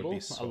new cable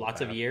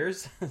lots of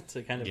years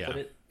to kind of put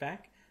it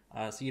back.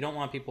 So you don't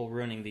want people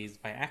ruining these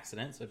by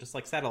accident. So just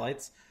like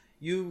satellites,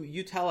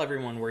 you tell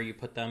everyone where you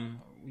put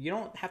them. You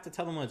don't have to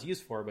tell them what it's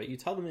used for, but you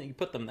tell them that you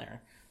put them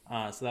there.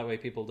 So that way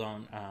people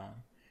don't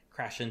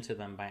crash into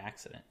them by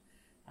accident.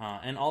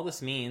 And all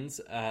this means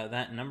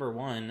that number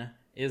 1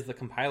 is the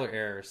compiler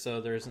error.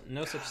 So there's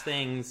no such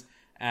things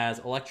as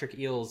electric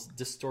eels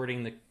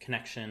distorting the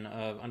connection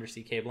of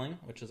undersea cabling,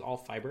 which is all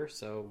fiber.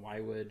 So why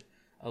would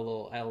a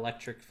little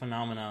electric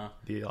phenomena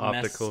the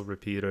optical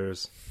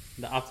repeaters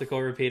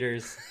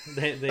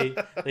they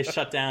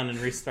shut down and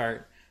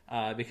restart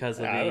because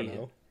of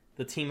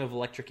the team of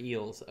electric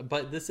eels.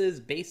 But this is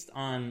based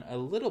on a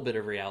little bit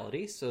of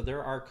reality. So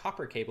there are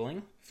copper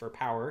cabling for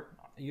power,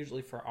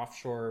 usually for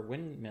offshore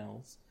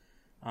windmills,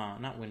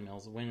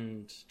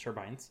 wind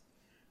turbines,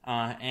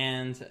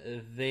 and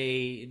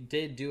they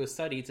did do a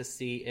study to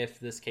see if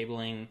this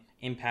cabling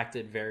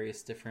impacted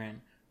various different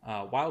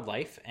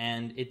wildlife,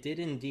 and it did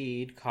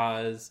indeed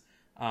cause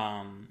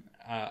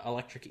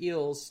electric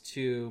eels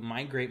to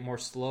migrate more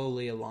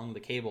slowly along the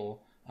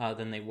cable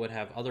than they would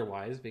have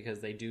otherwise, because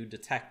they do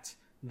detect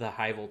the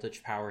high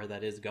voltage power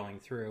that is going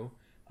through,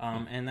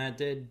 and that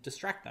did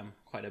distract them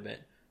quite a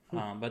bit.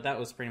 But that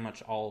was pretty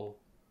much all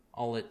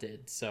it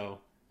did. So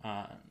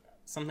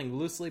something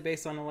loosely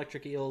based on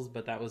electric eels,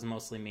 but that was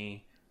mostly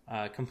me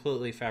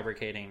completely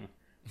fabricating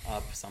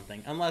up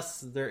something.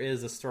 Unless there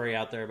is a story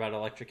out there about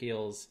electric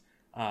eels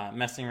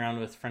messing around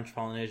with French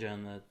Polynesia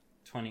in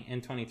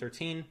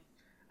 2013.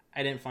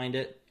 I didn't find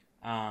it,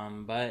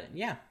 but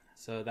yeah.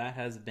 So that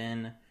has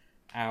been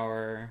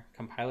our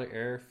compiler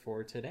error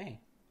for today.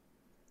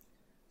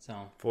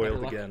 So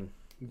foiled again.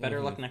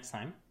 Better luck next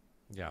time.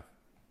 Yeah.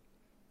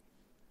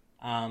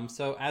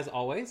 So as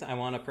always, I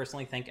want to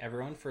personally thank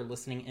everyone for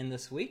listening in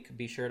this week.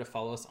 Be sure to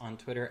follow us on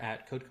Twitter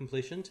at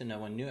CodeCompletion to know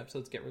when new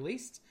episodes get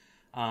released.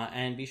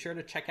 And be sure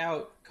to check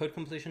out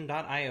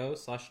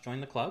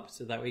codecompletion.io/join the club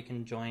so that we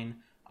can join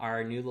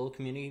our new little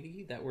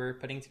community that we're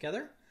putting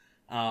together.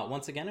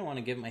 Once again, I want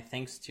to give my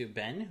thanks to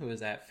Ben, who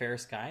is at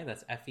Ferrousguy,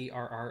 that's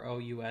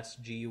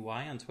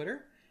FERROUSGUY on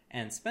Twitter,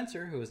 and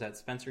Spencer, who is at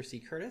Spencer C.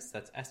 Curtis,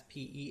 that's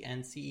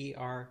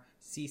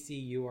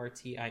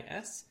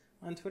SPENCERCCURTIS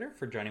on Twitter,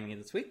 for joining me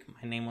this week.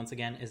 My name, once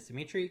again, is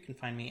Dimitri. You can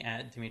find me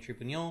at Dimitri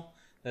Buñol,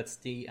 that's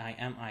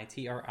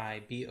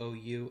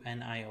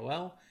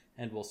DIMITRIBOUNIOL,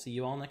 and we'll see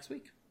you all next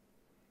week.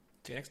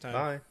 See you next time.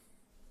 Bye.